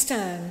please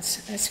stand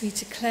as we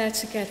declare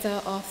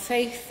together our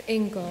faith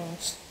in God?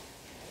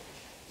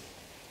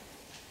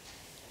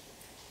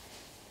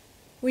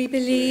 We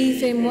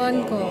believe in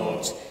one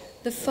God,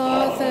 the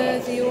Father,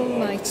 the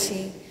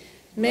Almighty,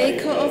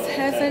 maker of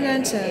heaven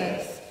and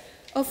earth,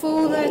 of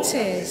all that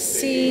is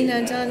seen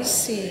and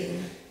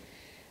unseen.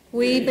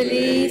 We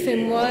believe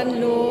in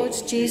one Lord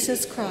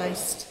Jesus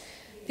Christ,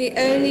 the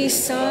only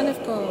Son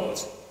of God,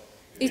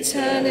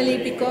 eternally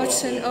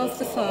begotten of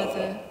the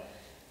Father,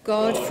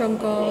 God from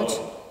God,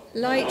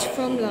 light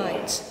from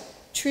light,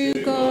 true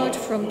God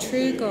from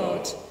true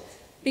God,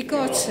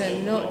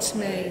 begotten, not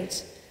made,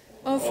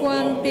 of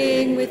one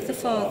being with the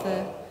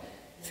Father.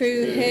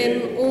 Through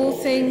him all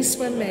things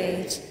were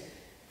made.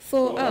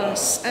 For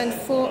us and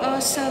for our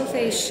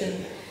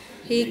salvation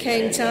he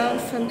came down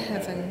from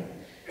heaven,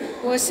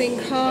 was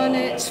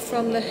incarnate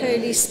from the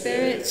Holy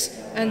Spirit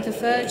and the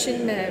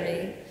Virgin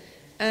Mary,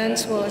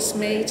 and was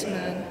made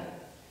man.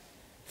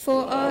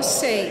 For our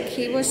sake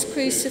he was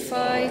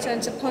crucified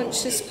under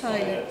Pontius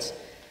Pilate.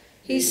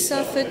 He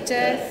suffered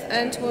death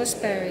and was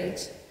buried.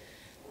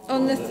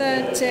 On the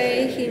third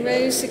day he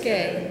rose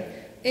again,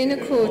 in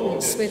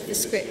accordance with the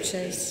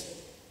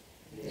Scriptures.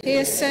 He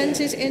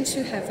ascended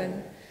into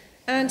heaven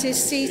and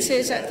is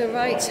seated at the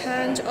right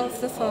hand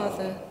of the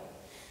Father.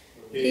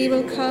 He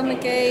will come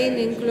again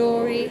in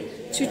glory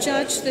to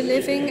judge the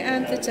living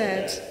and the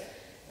dead,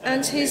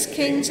 and his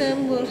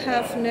kingdom will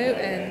have no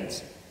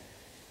end.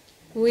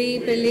 We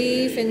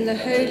believe in the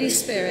Holy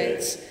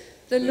Spirit,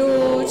 the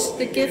Lord,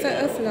 the giver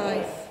of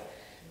life,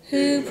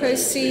 who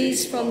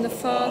proceeds from the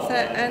Father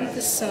and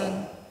the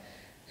Son,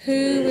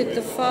 who with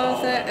the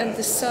Father and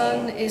the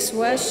Son is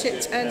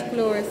worshipped and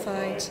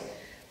glorified,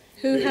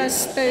 who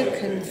has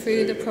spoken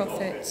through the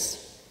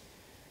prophets.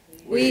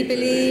 We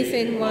believe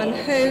in one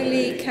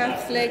holy,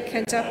 Catholic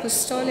and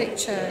Apostolic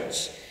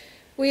Church.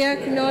 We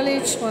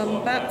acknowledge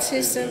one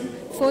baptism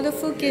for the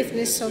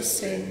forgiveness of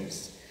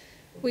sins.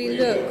 We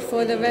look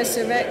for the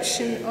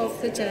resurrection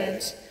of the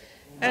dead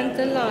and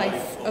the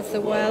life of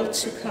the world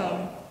to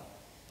come.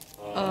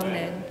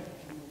 Amen.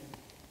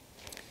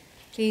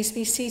 Please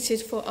be seated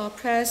for our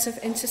prayers of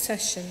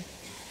intercession.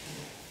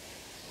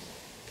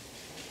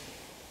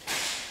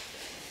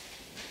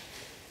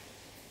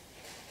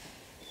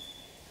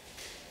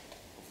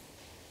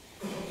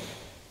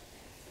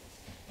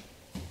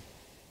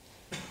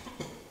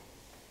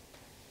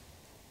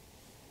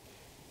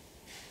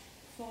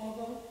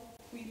 Father,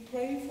 we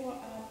pray for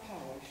our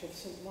parish of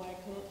St.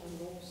 Michael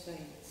and All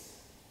Saints.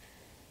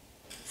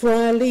 For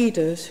our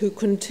leaders who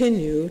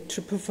continue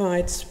to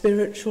provide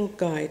spiritual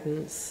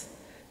guidance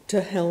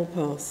to help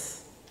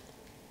us.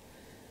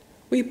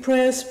 We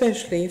pray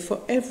especially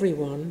for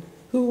everyone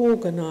who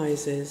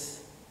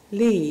organises,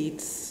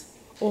 leads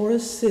or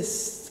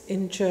assists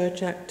in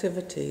church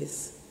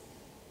activities.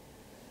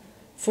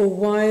 For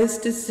wise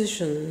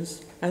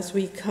decisions as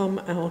we come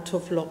out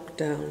of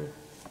lockdown.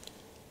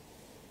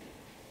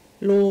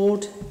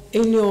 Lord,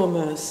 in your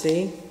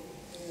mercy,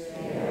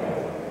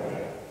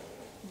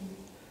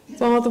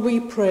 Father, we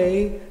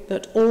pray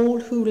that all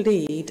who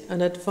lead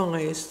and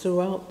advise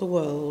throughout the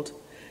world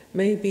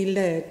may be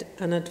led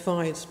and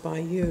advised by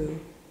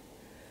you,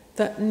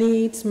 that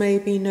needs may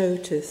be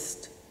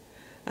noticed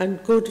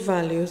and good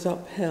values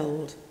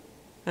upheld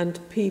and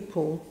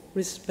people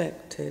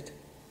respected.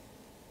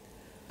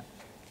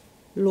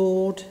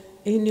 Lord,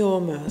 in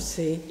your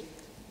mercy,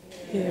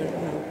 hear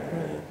our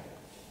prayer.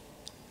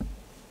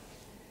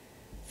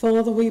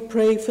 Father, we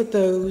pray for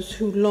those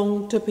who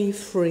long to be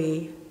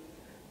free,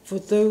 for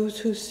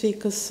those who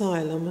seek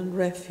asylum and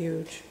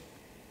refuge,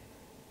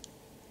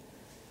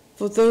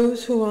 for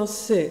those who are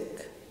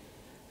sick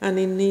and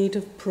in need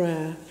of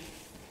prayer,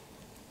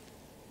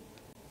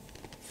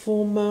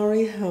 for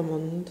Murray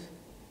Hammond,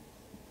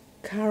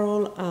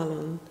 Carol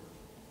Allen,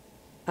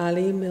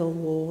 Ali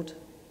Millward,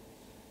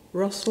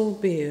 Russell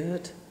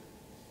Beard,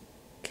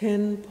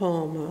 Ken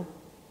Palmer,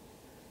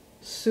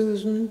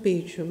 Susan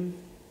Beecham,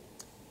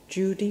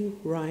 Judy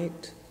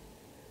Wright,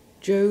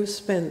 Joe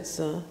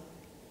Spencer,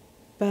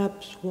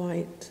 Babs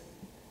White,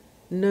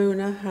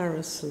 Nona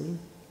Harrison,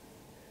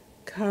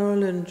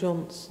 Carolyn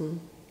Johnson,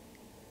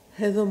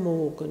 Heather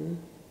Morgan,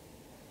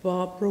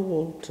 Barbara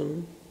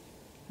Walton,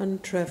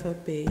 and Trevor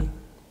B.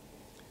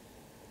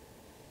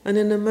 And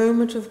in a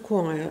moment of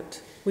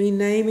quiet, we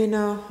name in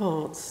our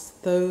hearts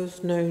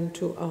those known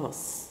to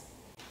us.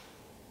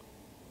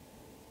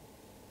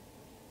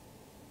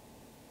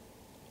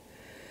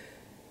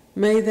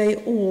 May they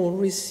all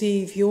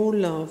receive your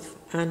love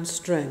and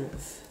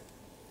strength.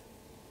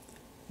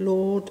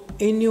 Lord,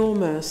 in your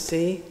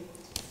mercy,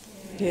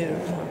 hear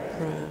our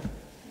prayer.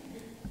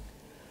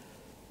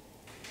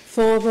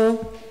 Father,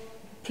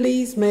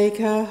 please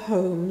make our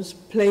homes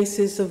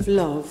places of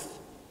love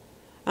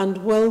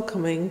and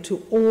welcoming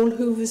to all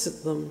who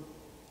visit them,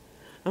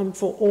 and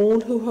for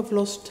all who have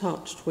lost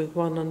touch with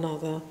one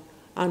another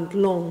and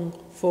long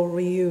for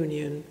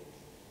reunion.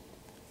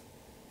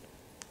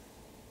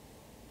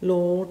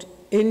 Lord,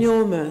 in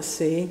your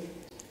mercy,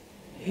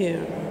 hear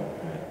our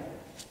prayer.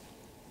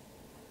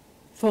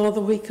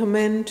 Father, we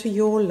commend to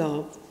your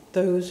love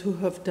those who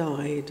have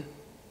died.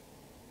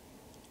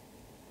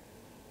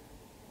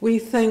 We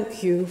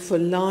thank you for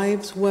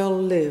lives well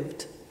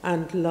lived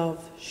and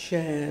love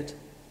shared.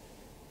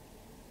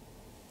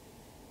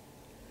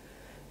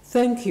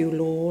 Thank you,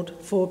 Lord,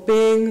 for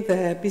being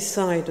there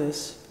beside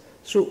us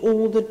through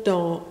all the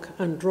dark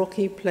and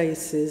rocky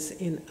places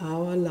in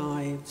our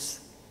lives.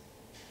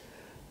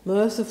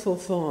 Merciful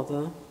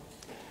Father,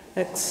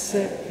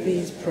 accept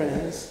these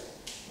prayers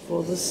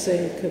for the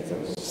sake of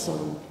your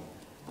Son,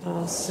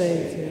 our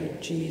Saviour,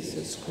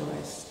 Jesus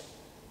Christ.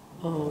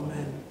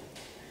 Amen.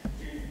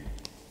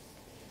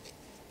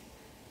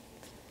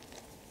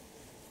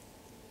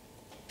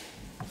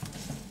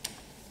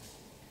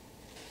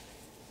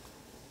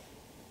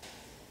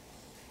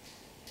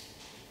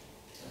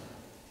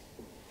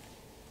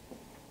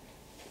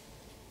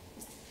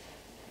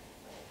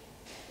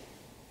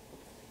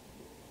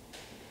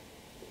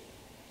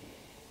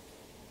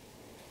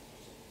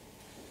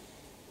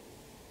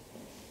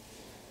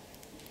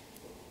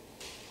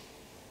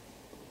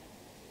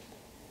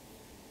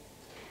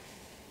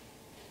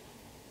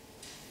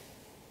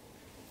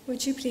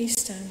 Would you please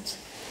stand?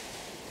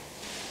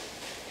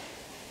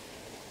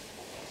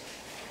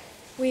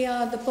 We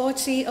are the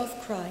body of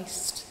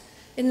Christ.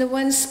 In the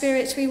one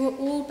Spirit we were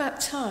all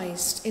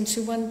baptized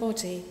into one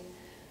body.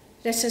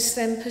 Let us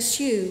then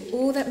pursue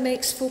all that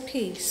makes for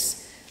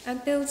peace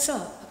and builds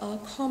up our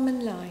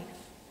common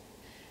life.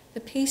 The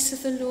peace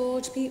of the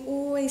Lord be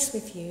always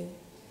with you.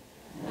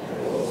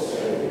 And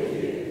also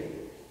with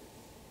you.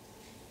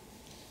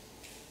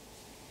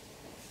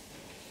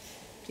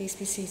 Please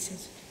be seated.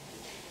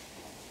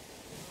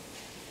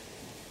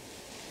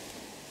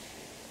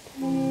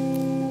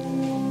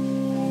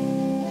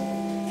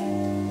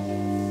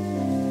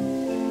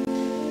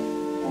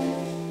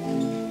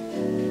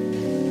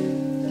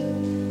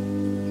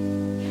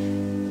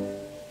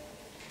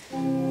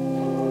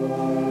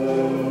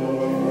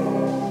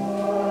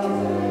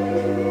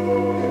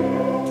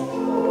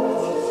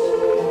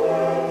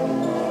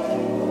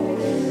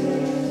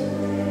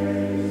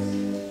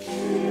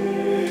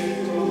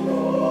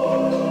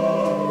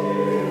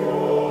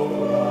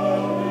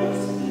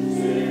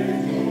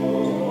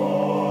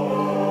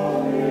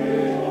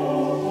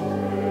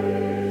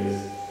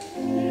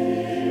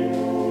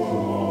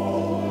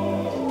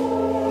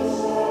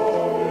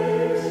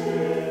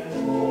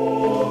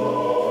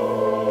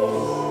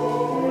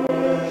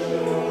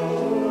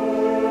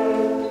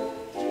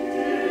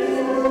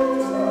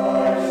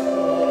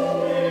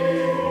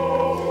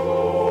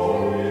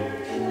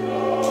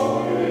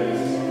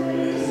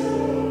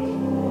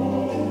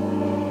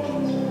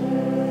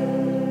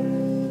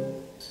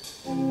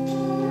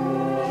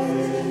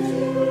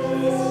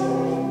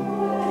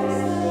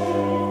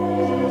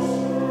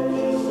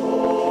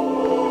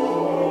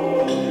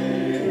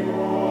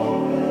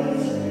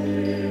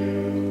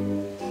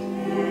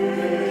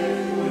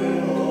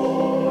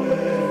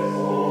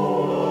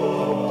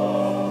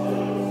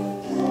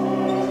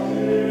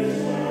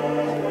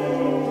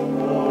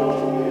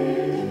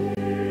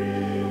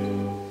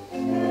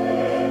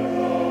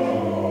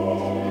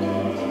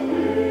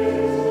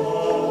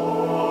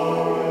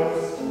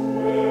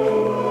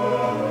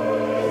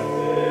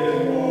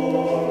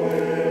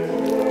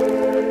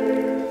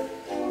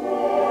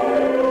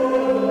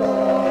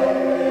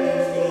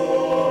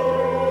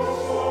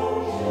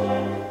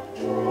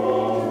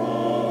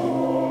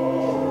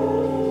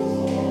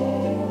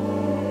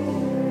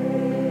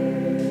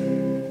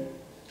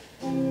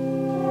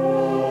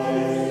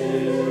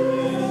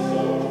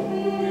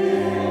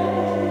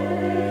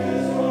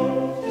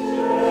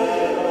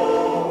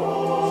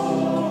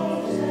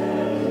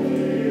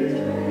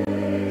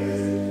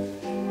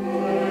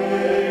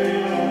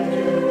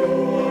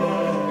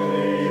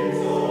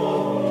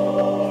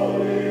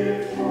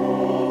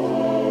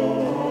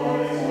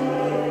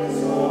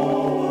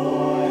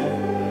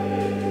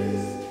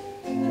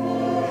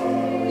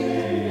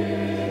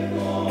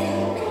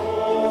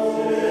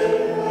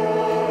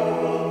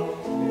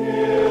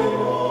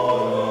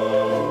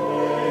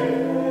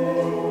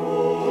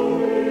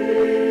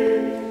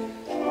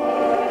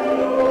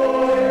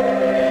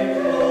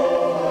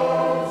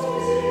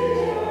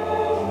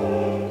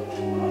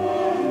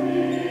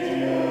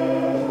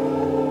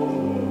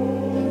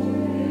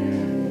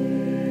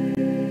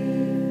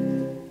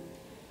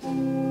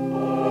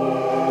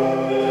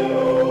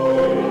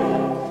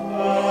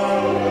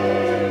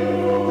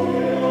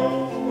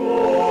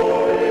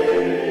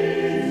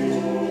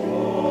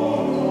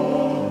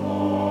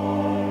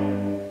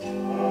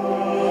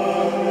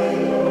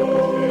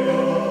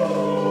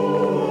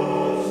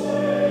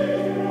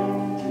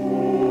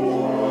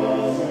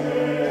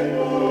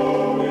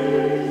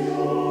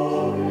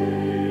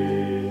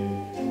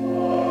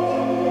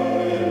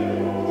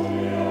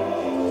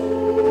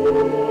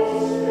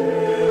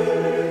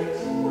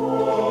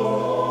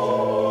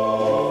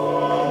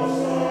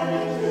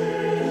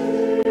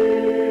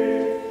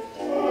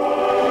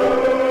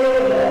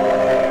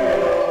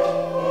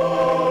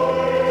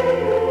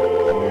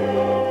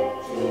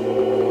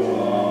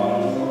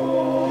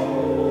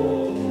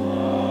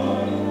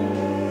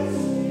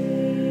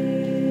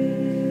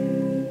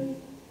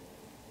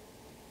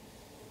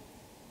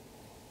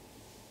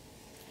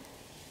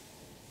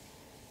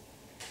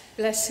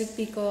 Blessed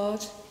be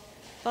God,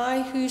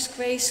 by whose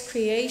grace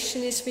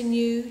creation is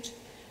renewed,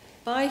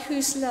 by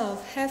whose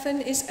love heaven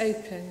is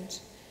opened,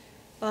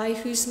 by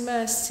whose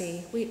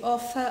mercy we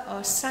offer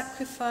our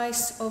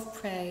sacrifice of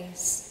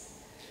praise.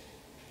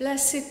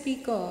 Blessed be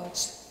God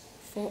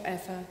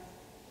forever.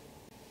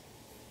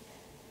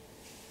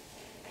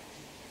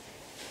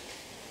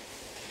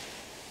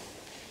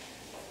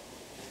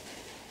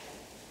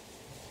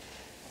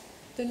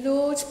 The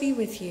Lord be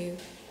with you.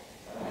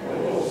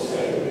 And also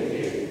with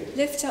you.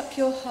 Lift up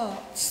your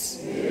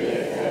hearts. We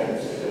lift them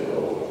to the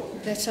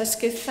Lord. Let us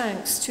give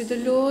thanks to the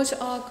Lord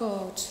our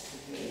God.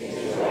 It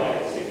is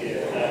right to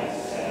give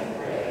thanks and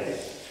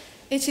praise.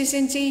 It is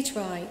indeed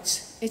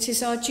right. It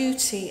is our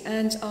duty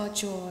and our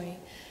joy,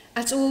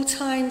 at all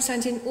times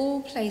and in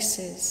all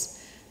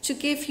places, to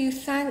give you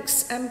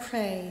thanks and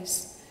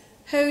praise,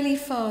 Holy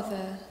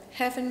Father,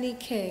 Heavenly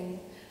King,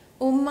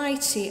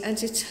 Almighty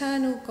and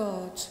eternal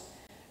God,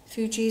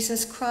 through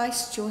Jesus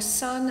Christ, your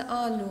Son,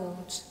 our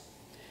Lord.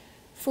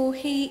 For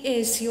he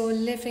is your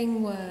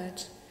living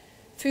word.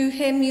 Through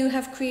him you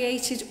have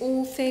created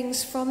all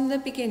things from the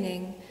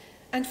beginning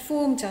and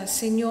formed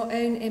us in your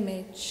own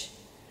image.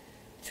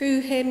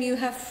 Through him you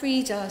have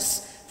freed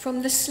us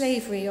from the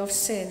slavery of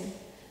sin,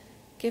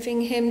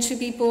 giving him to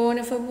be born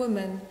of a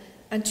woman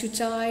and to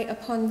die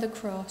upon the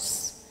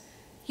cross.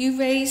 You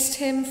raised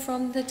him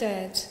from the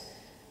dead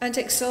and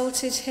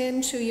exalted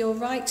him to your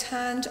right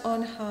hand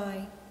on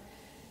high.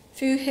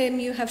 Through him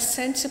you have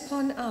sent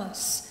upon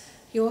us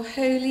your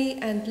holy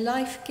and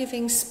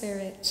life-giving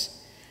Spirit,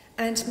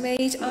 and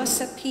made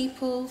us a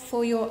people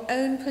for your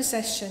own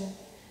possession.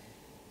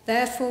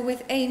 Therefore,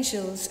 with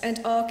angels and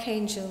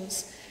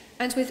archangels,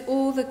 and with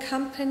all the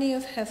company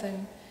of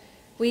heaven,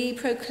 we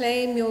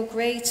proclaim your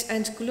great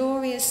and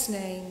glorious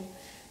name,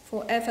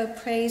 forever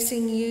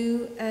praising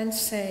you and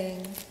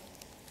saying,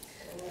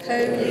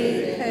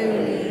 Holy,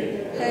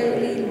 holy,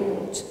 holy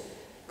Lord,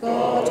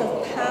 God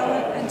of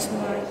power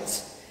and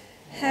might,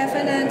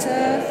 heaven and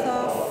earth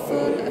are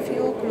full of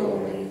your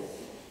glory.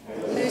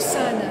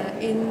 Hosanna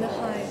in the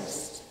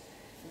highest.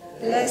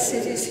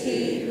 Blessed is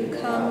he who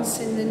comes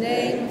in the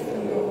name of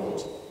the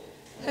Lord.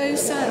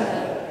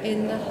 Hosanna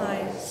in the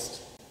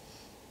highest.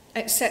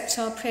 Accept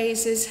our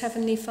praises,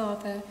 Heavenly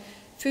Father,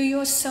 through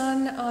your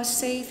Son, our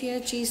Saviour,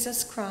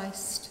 Jesus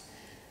Christ.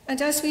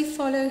 And as we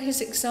follow his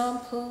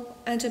example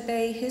and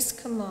obey his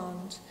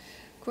command,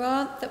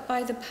 grant that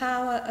by the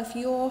power of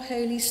your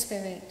Holy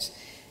Spirit,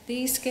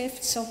 these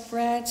gifts of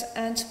bread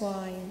and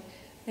wine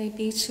may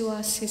be to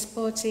us his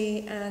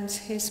body and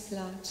his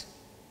blood.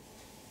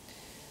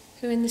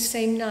 Who in the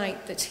same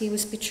night that he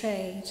was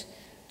betrayed,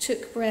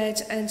 took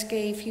bread and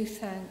gave you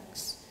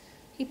thanks.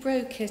 He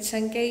broke it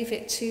and gave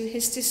it to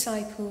his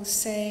disciples,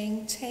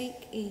 saying,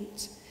 Take,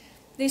 eat.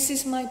 This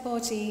is my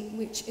body,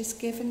 which is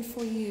given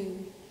for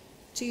you.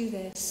 Do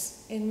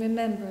this in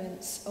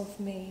remembrance of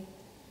me.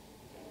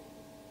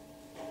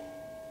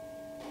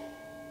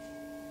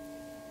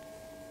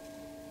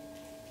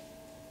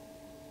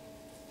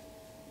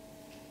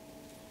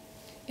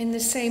 In the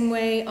same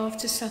way,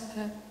 after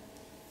supper,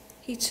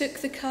 he took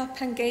the cup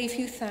and gave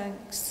you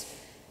thanks.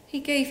 He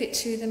gave it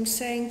to them,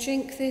 saying,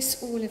 Drink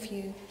this, all of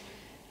you.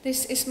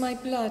 This is my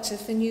blood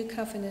of the new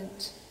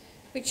covenant,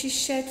 which is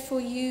shed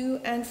for you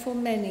and for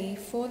many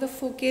for the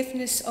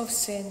forgiveness of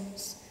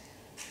sins.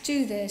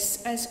 Do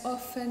this as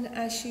often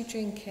as you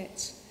drink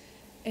it,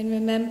 in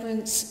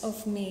remembrance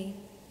of me.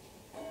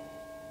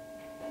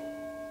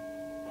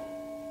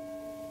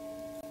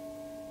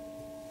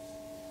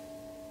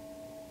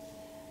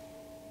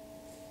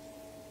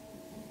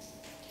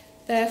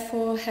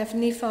 Therefore,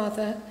 Heavenly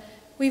Father,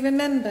 we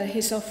remember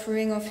his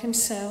offering of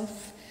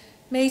himself,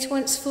 made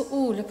once for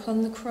all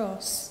upon the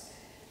cross.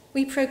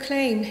 We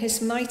proclaim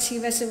his mighty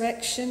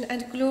resurrection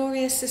and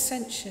glorious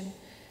ascension.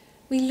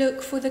 We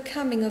look for the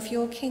coming of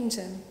your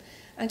kingdom,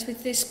 and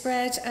with this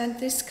bread and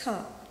this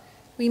cup,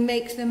 we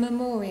make the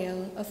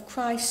memorial of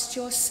Christ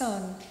your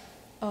Son,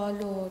 our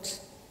Lord.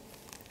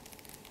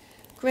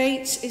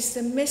 Great is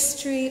the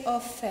mystery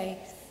of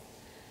faith.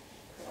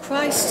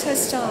 Christ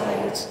has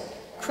died.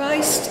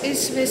 Christ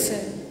is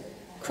risen.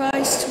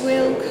 Christ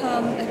will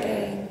come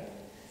again.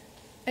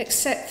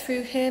 Accept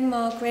through him,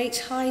 our great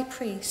high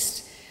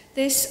priest,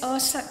 this our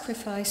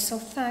sacrifice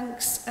of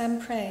thanks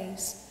and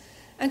praise.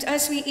 And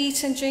as we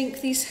eat and drink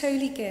these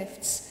holy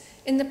gifts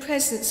in the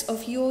presence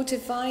of your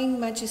divine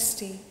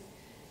majesty,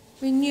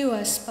 renew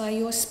us by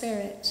your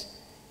Spirit,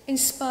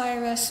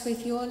 inspire us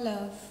with your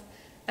love,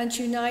 and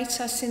unite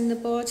us in the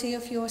body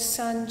of your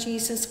Son,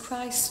 Jesus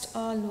Christ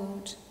our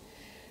Lord.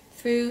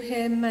 Through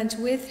him and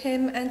with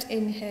him and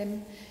in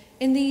him,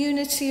 in the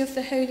unity of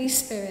the Holy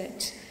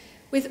Spirit,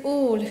 with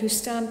all who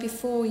stand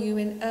before you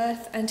in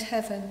earth and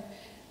heaven,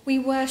 we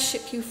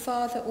worship you,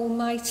 Father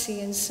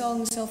Almighty, in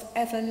songs of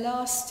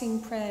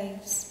everlasting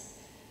praise.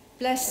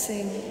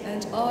 Blessing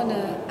and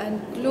honour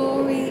and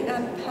glory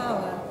and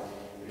power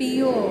be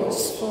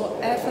yours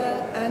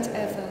forever and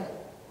ever.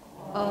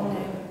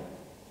 Amen.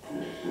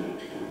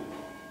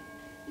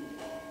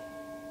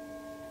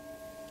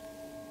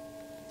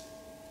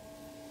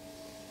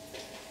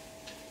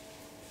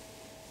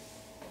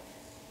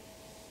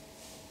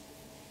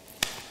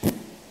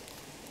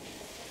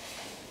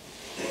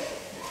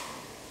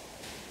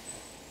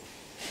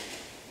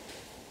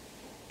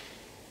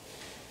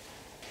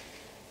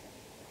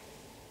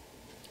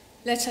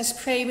 Let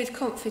us pray with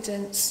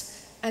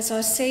confidence as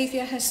our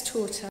Saviour has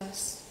taught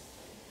us.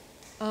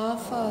 Our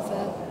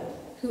Father,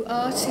 who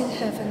art in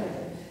heaven,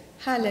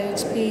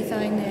 hallowed be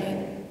thy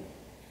name.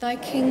 Thy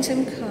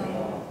kingdom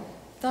come,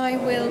 thy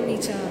will be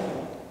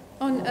done,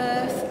 on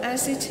earth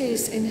as it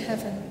is in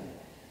heaven.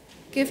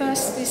 Give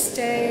us this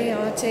day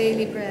our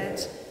daily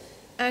bread,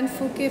 and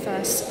forgive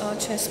us our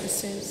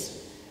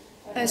trespasses,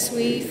 as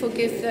we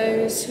forgive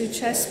those who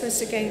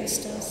trespass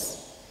against us.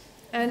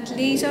 And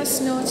lead us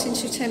not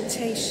into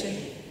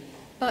temptation,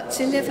 but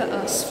deliver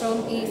us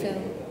from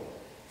evil.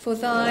 For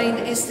thine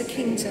is the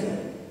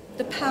kingdom,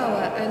 the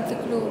power and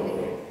the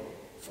glory,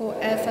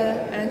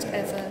 forever and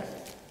ever.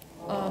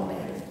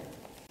 Amen.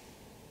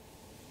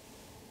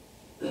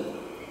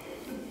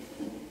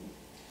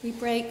 we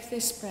break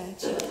this bread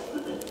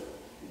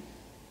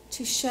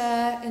to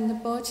share in the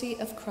body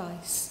of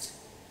Christ.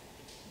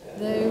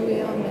 Though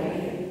we are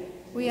many,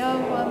 we are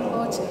one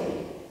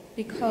body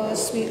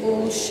because we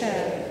all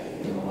share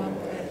in one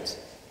bread.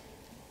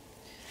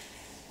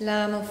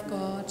 Lamb of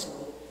God,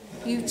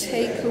 you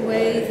take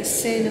away the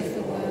sin of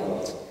the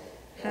world,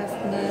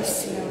 have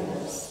mercy on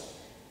us.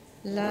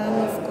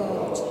 Lamb of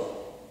God,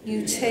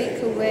 you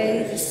take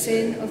away the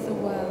sin of the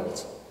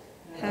world,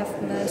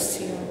 have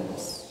mercy on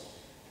us.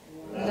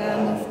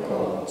 Lamb of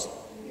God,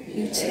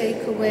 you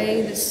take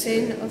away the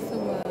sin of the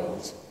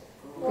world,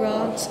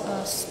 grant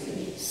us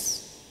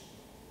peace.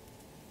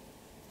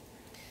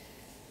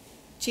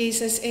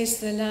 Jesus is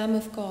the Lamb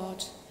of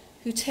God,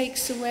 who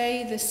takes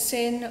away the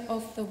sin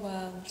of the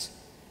world.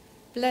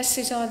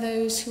 Blessed are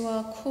those who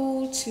are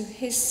called to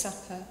his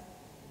supper.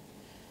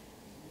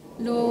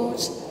 Lord,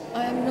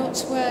 I am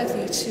not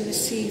worthy to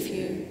receive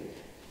you,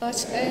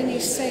 but only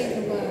say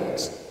the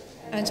word,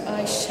 and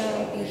I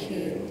shall be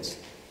healed.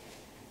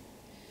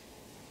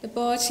 The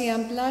body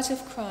and blood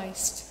of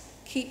Christ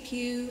keep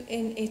you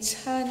in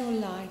eternal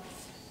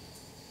life.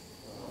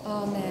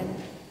 Amen.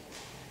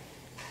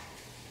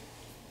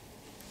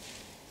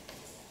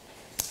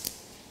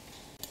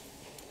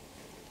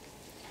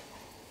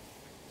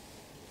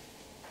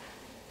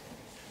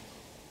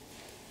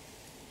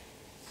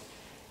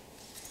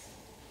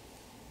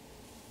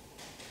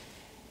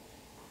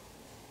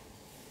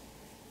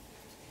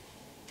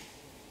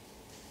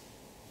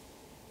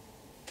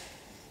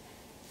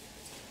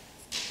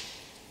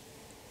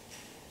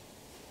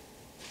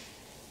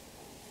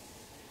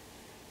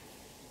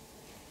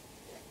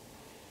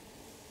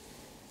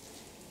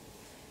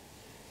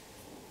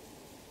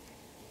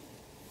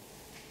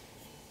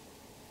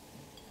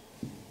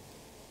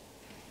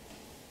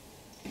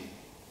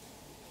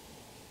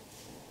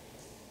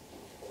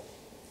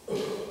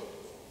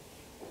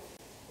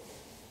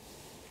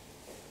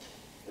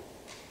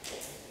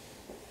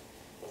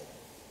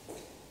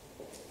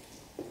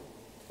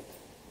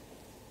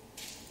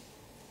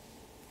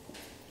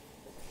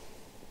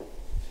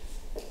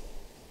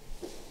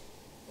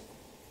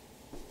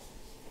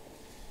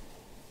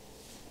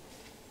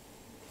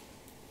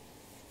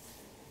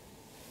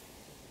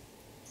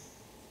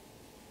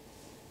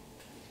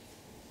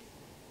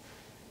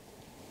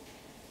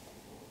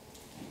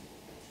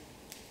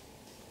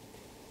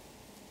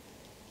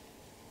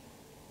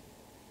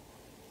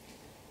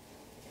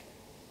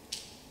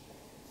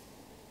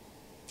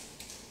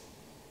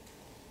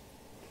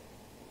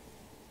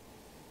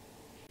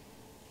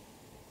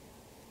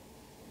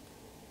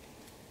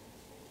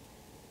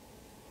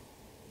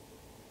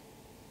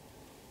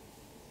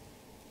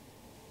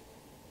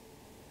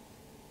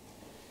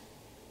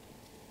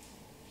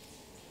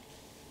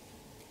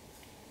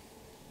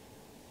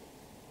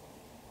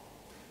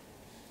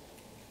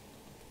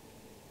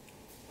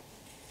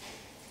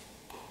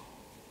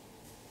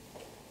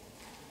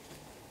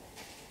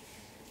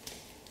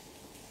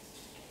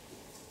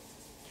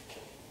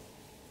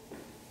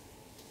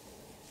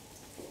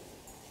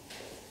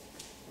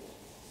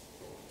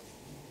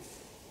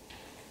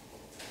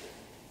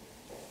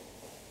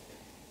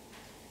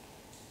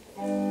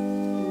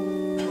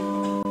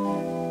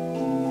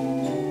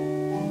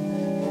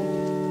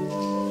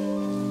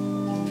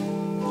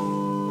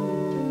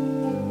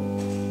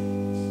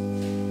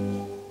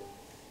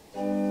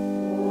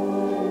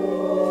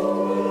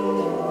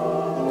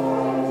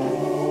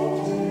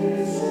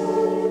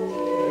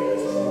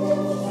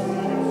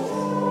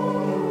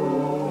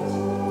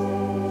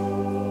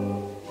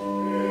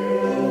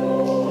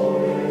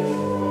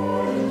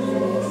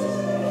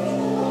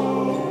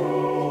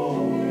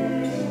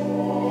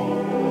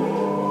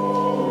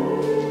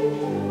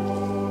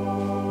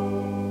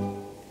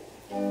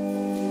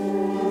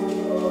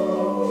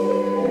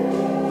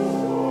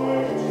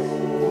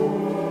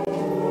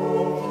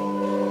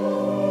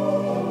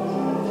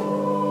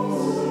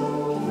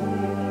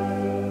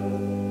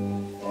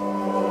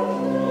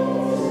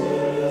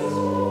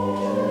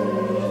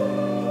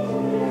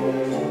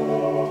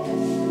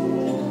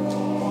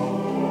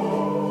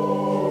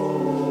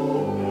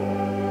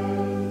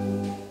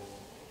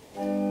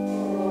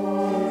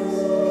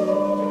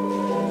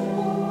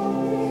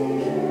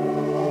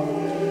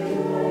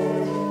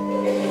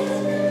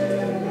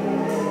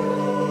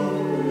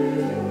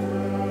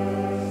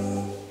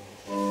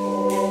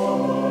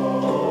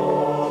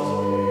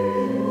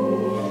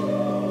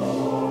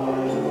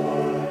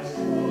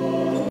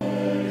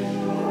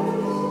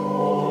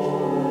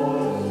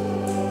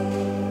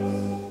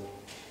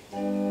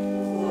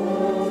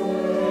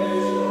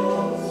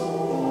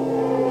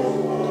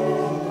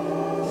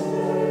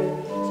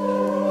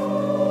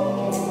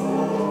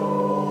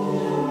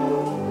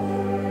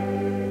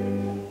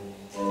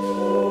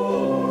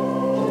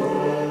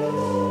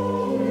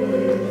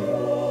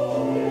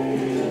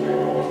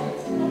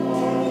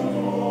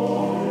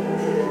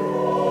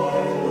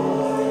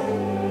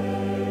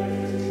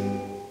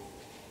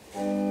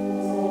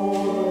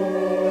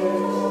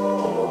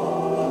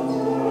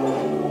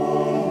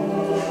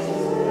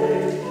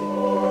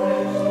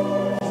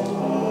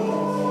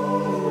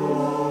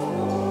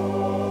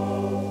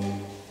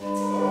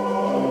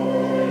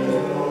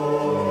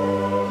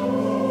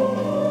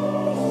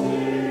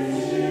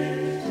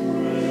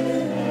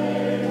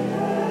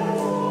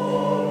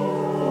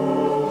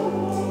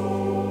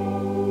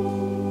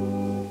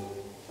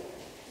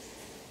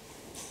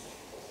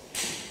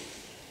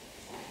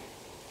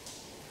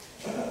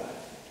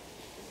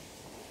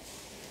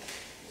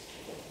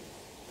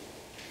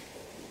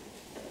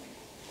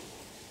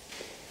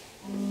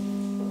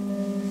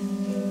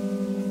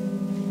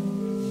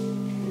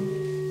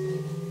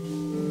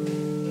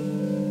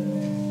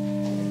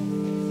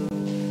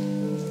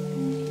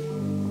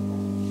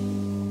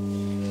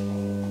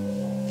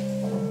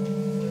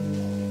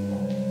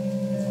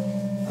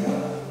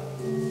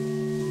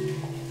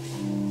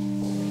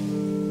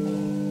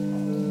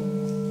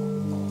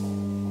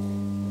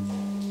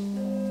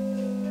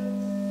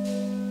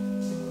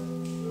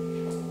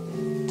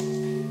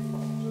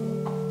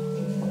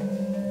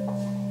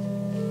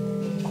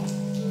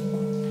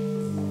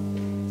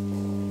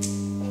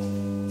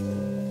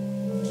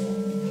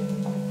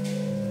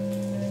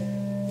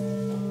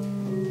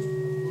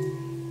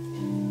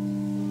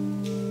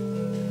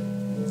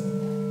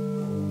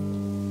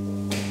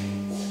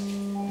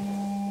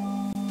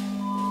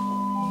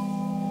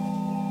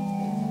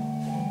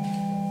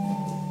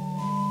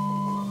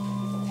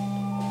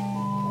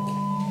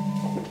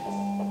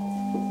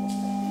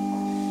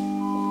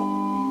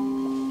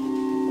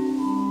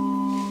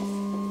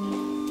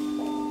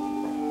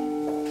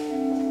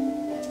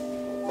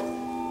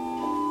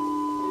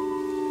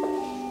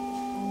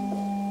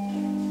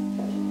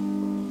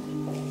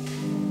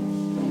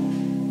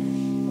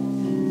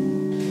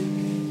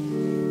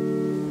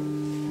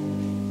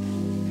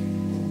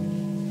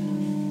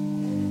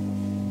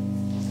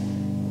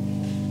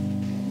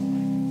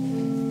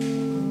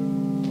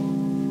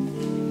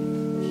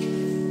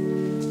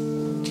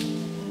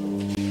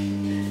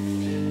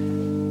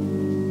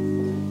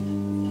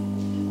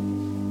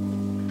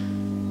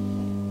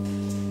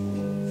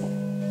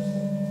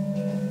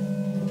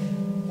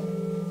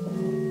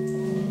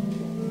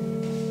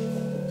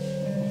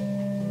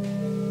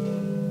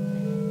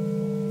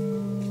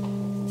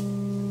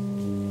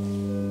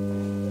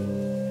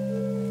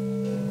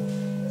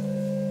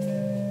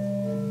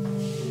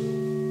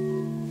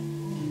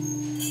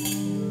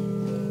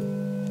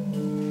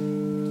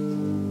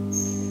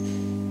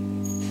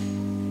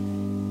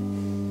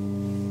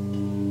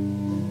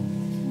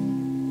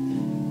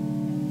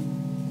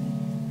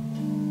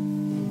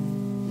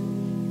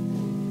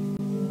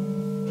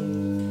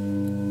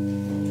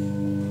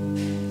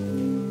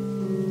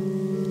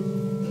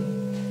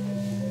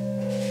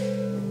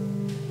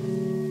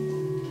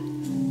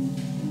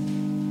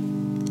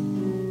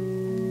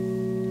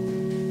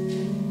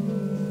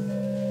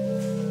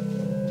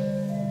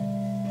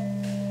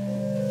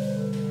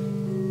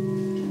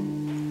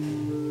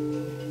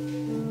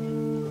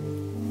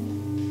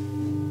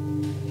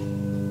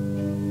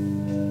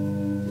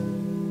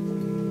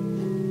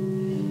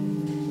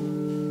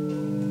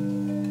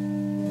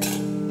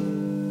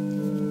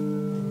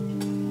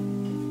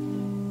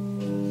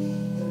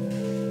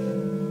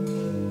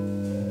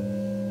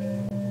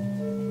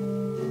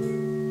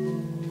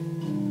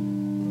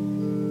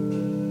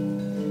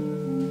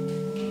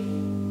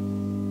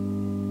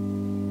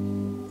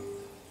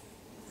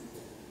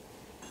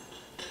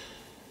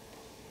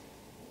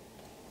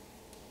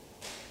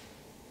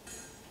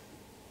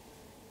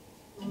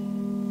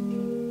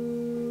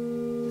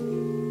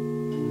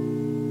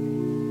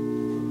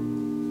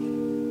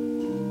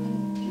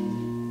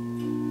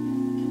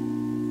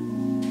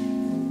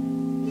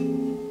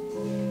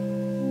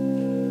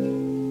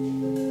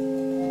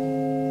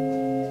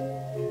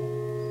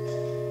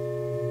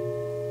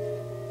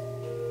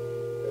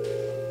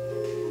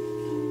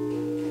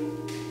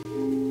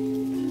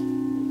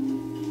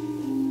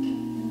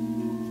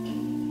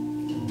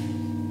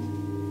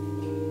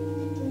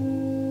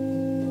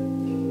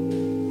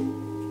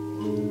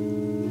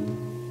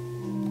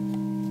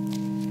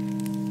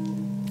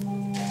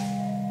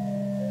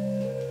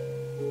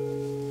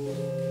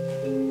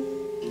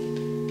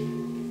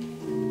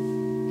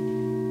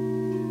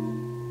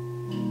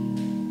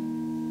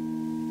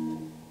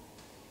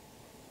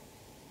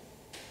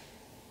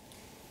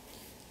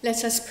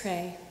 Let us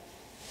pray.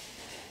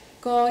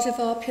 God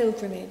of our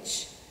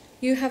pilgrimage,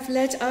 you have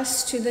led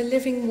us to the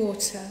living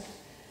water.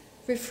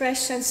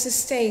 Refresh and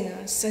sustain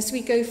us as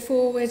we go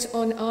forward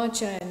on our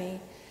journey.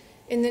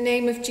 In the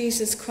name of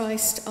Jesus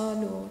Christ our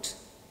Lord.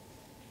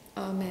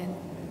 Amen.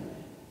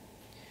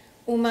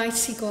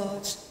 Almighty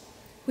God,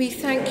 we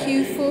thank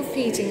you for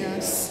feeding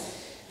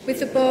us with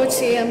the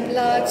body and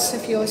blood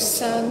of your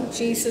Son,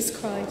 Jesus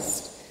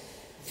Christ.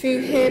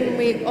 Through him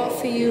we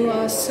offer you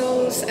our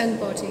souls and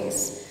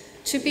bodies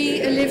to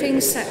be a living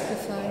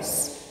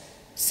sacrifice.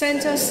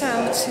 Send us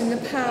out in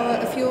the power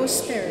of your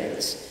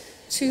Spirit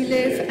to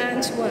live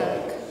and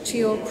work to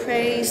your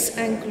praise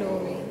and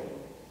glory.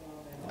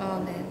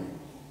 Amen.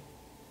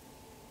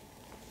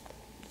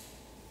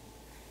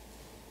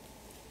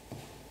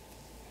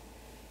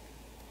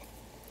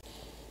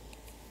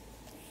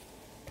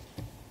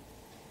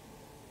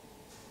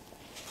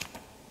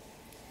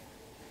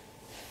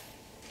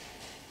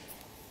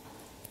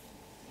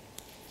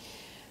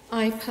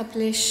 I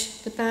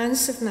publish the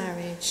banns of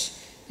marriage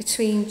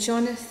between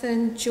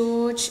Jonathan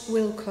George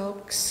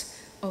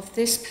Wilcox of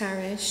this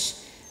parish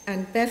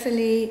and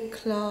Beverly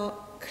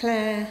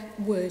Claire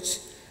Wood,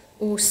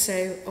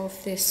 also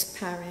of this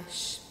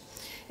parish.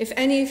 If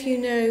any of you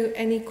know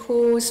any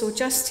cause or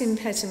just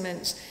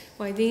impediment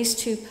why these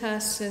two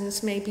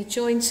persons may be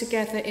joined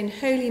together in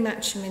holy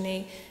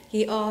matrimony,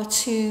 ye are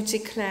to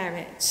declare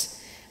it.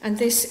 And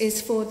this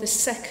is for the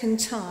second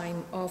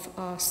time of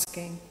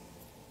asking.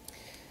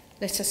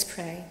 Let us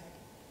pray.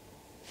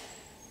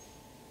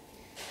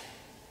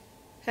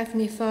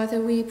 Heavenly Father,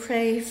 we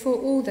pray for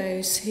all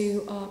those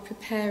who are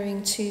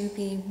preparing to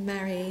be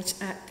married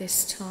at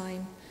this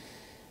time.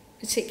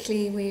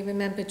 Particularly we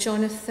remember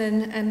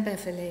Jonathan and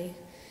Beverly.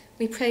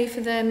 We pray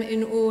for them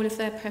in all of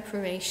their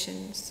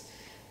preparations.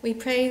 We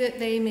pray that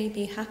they may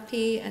be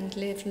happy and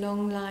live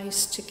long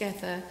lives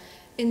together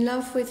in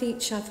love with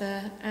each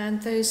other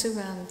and those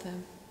around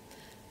them,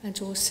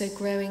 and also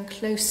growing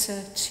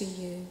closer to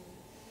you.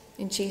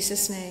 In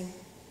Jesus' name,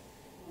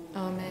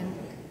 amen.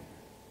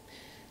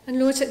 And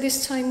Lord, at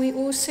this time we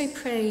also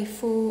pray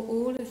for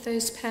all of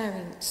those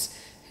parents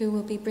who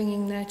will be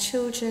bringing their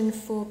children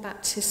for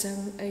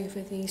baptism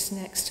over these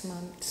next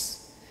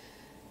months.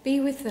 Be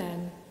with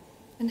them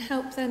and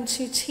help them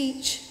to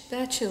teach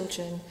their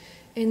children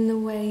in the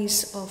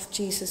ways of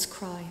Jesus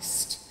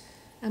Christ.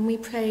 And we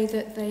pray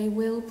that they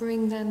will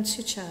bring them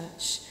to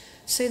church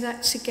so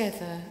that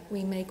together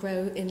we may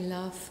grow in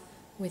love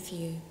with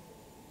you.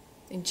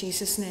 In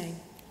Jesus' name,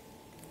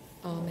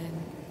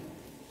 amen.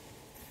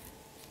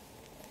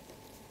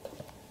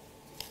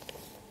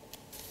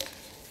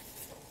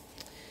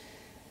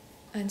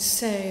 And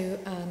so,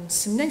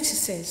 some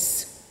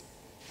notices.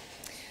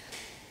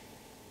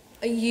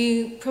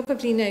 You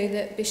probably know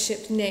that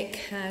Bishop Nick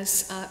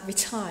has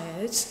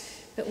retired,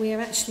 but we are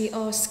actually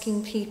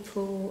asking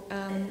people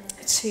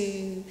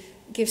to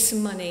give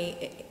some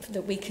money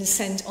that we can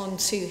send on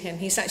to him.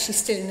 He's actually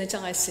still in the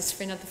diocese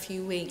for another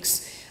few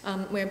weeks.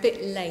 We're a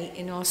bit late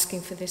in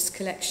asking for this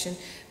collection.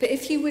 But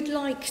if you would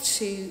like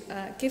to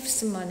give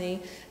some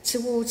money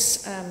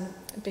towards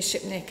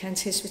Bishop Nick and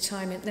his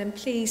retirement, then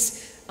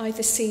please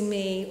either see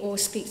me or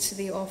speak to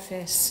the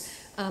office.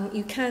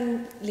 You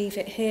can leave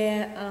it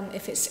here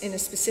if it's in a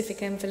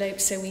specific envelope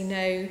so we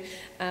know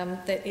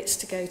that it's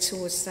to go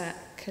towards that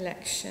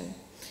collection.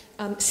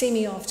 See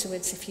me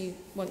afterwards if you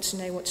want to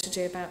know what to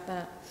do about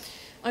that.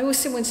 I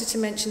also wanted to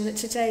mention that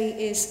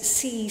today is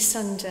See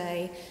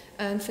Sunday,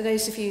 and for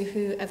those of you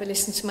who ever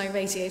listen to my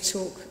radio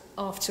talk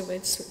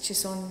afterwards, which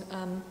is on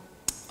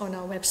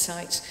our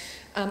website,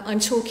 I'm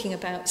talking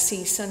about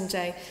See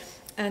Sunday.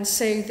 And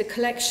so the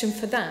collection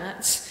for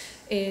that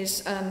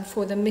is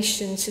for the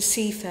mission to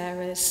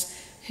seafarers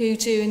who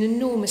do an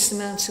enormous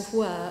amount of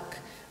work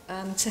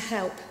to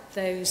help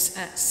those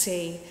at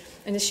sea.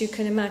 And as you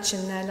can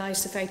imagine, their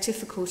lives are very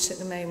difficult at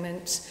the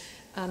moment,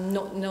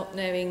 not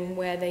knowing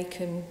where they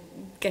can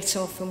get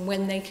off and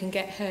when they can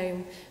get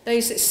home.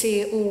 Those at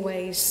sea are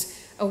always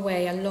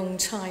away a long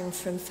time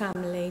from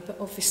family, but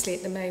obviously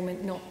at the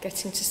moment not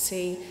getting to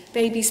see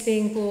babies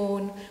being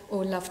born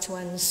or loved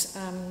ones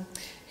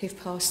who've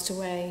passed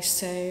away.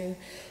 So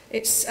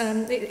it's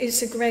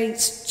a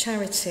great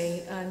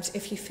charity, and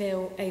if you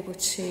feel able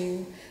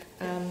to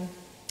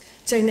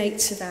donate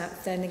to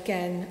that, then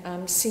again,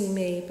 see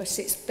me. But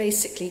it's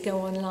basically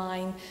go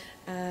online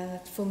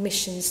for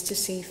missions to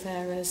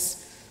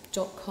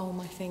seafarers.com,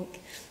 I think.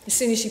 As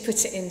soon as you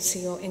put it into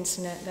your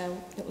internet,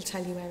 it will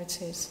tell you where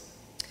it is.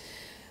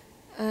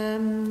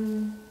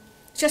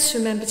 Just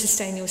remember to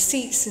stay in your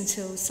seats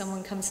until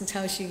someone comes and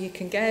tells you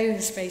can go, and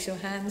just raise your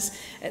hands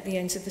at the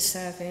end of the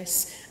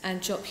service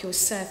and drop your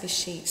service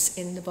sheets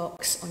in the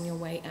box on your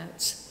way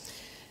out.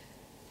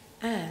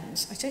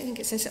 And I don't think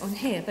it says it on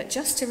here, but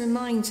just a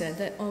reminder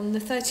that on the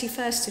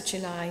 31st of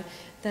July,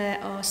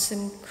 there are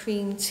some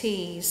cream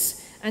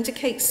teas and a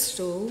cake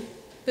stall,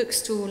 book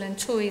stall and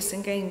toys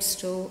and game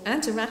stall,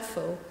 and a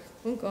raffle,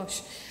 oh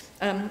gosh,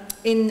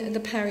 in the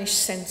parish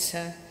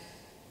centre.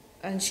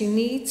 And you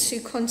need to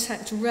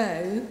contact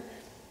Ro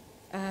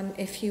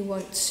if you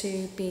want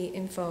to be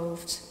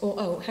involved. Or,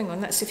 oh, hang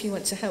on, that's if you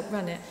want to help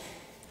run it.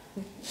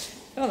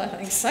 Oh, that's an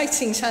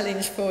exciting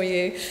challenge for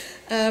you.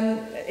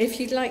 If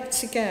you'd like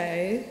to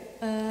go,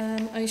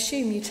 I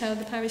assume you tell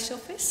the parish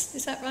office.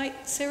 Is that right,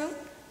 Cyril?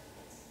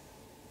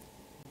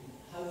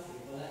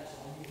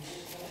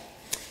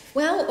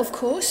 Well, of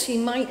course, you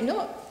might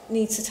not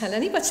need to tell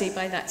anybody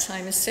by that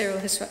time, as Cyril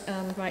has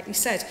rightly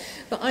said.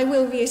 But I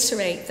will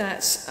reiterate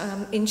that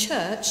in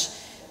church,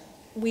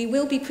 we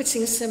will be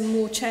putting some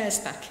more chairs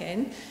back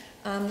in.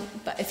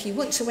 But if you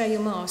want to wear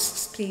your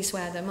masks, please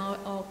wear them.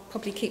 I'll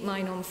probably keep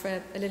mine on for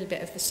a little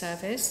bit of the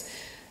service.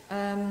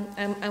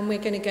 And we're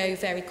going to go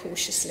very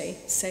cautiously.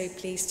 So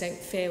please don't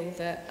feel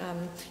that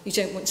you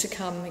don't want to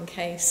come in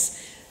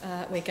case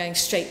we're going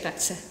straight back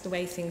to the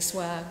way things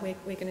were.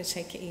 We're going to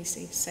take it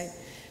easy. So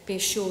be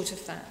assured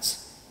of that.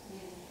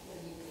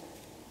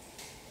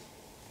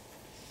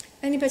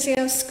 Anybody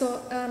else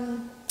got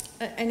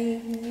any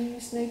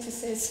news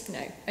notices?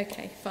 No.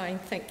 Okay, fine.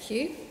 Thank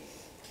you.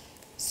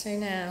 So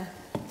now,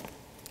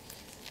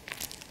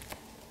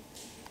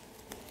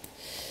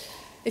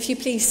 if you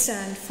please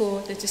stand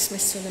for the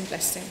dismissal and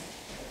blessing.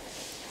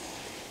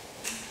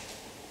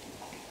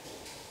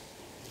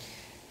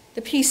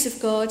 The peace of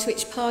God,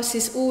 which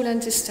passes all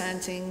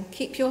understanding,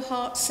 keep your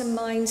hearts and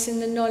minds in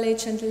the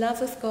knowledge and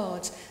love of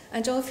God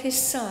and of his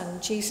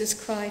Son, Jesus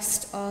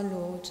Christ our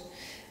Lord.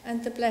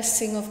 And the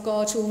blessing of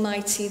God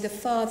Almighty, the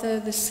Father,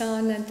 the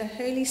Son, and the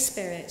Holy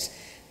Spirit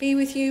be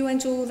with you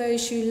and all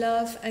those you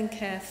love and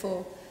care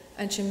for,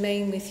 and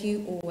remain with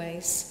you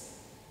always.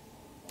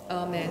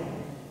 Amen.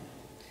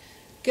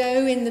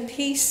 Go in the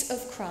peace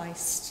of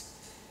Christ.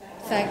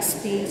 Thanks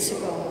be to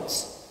God.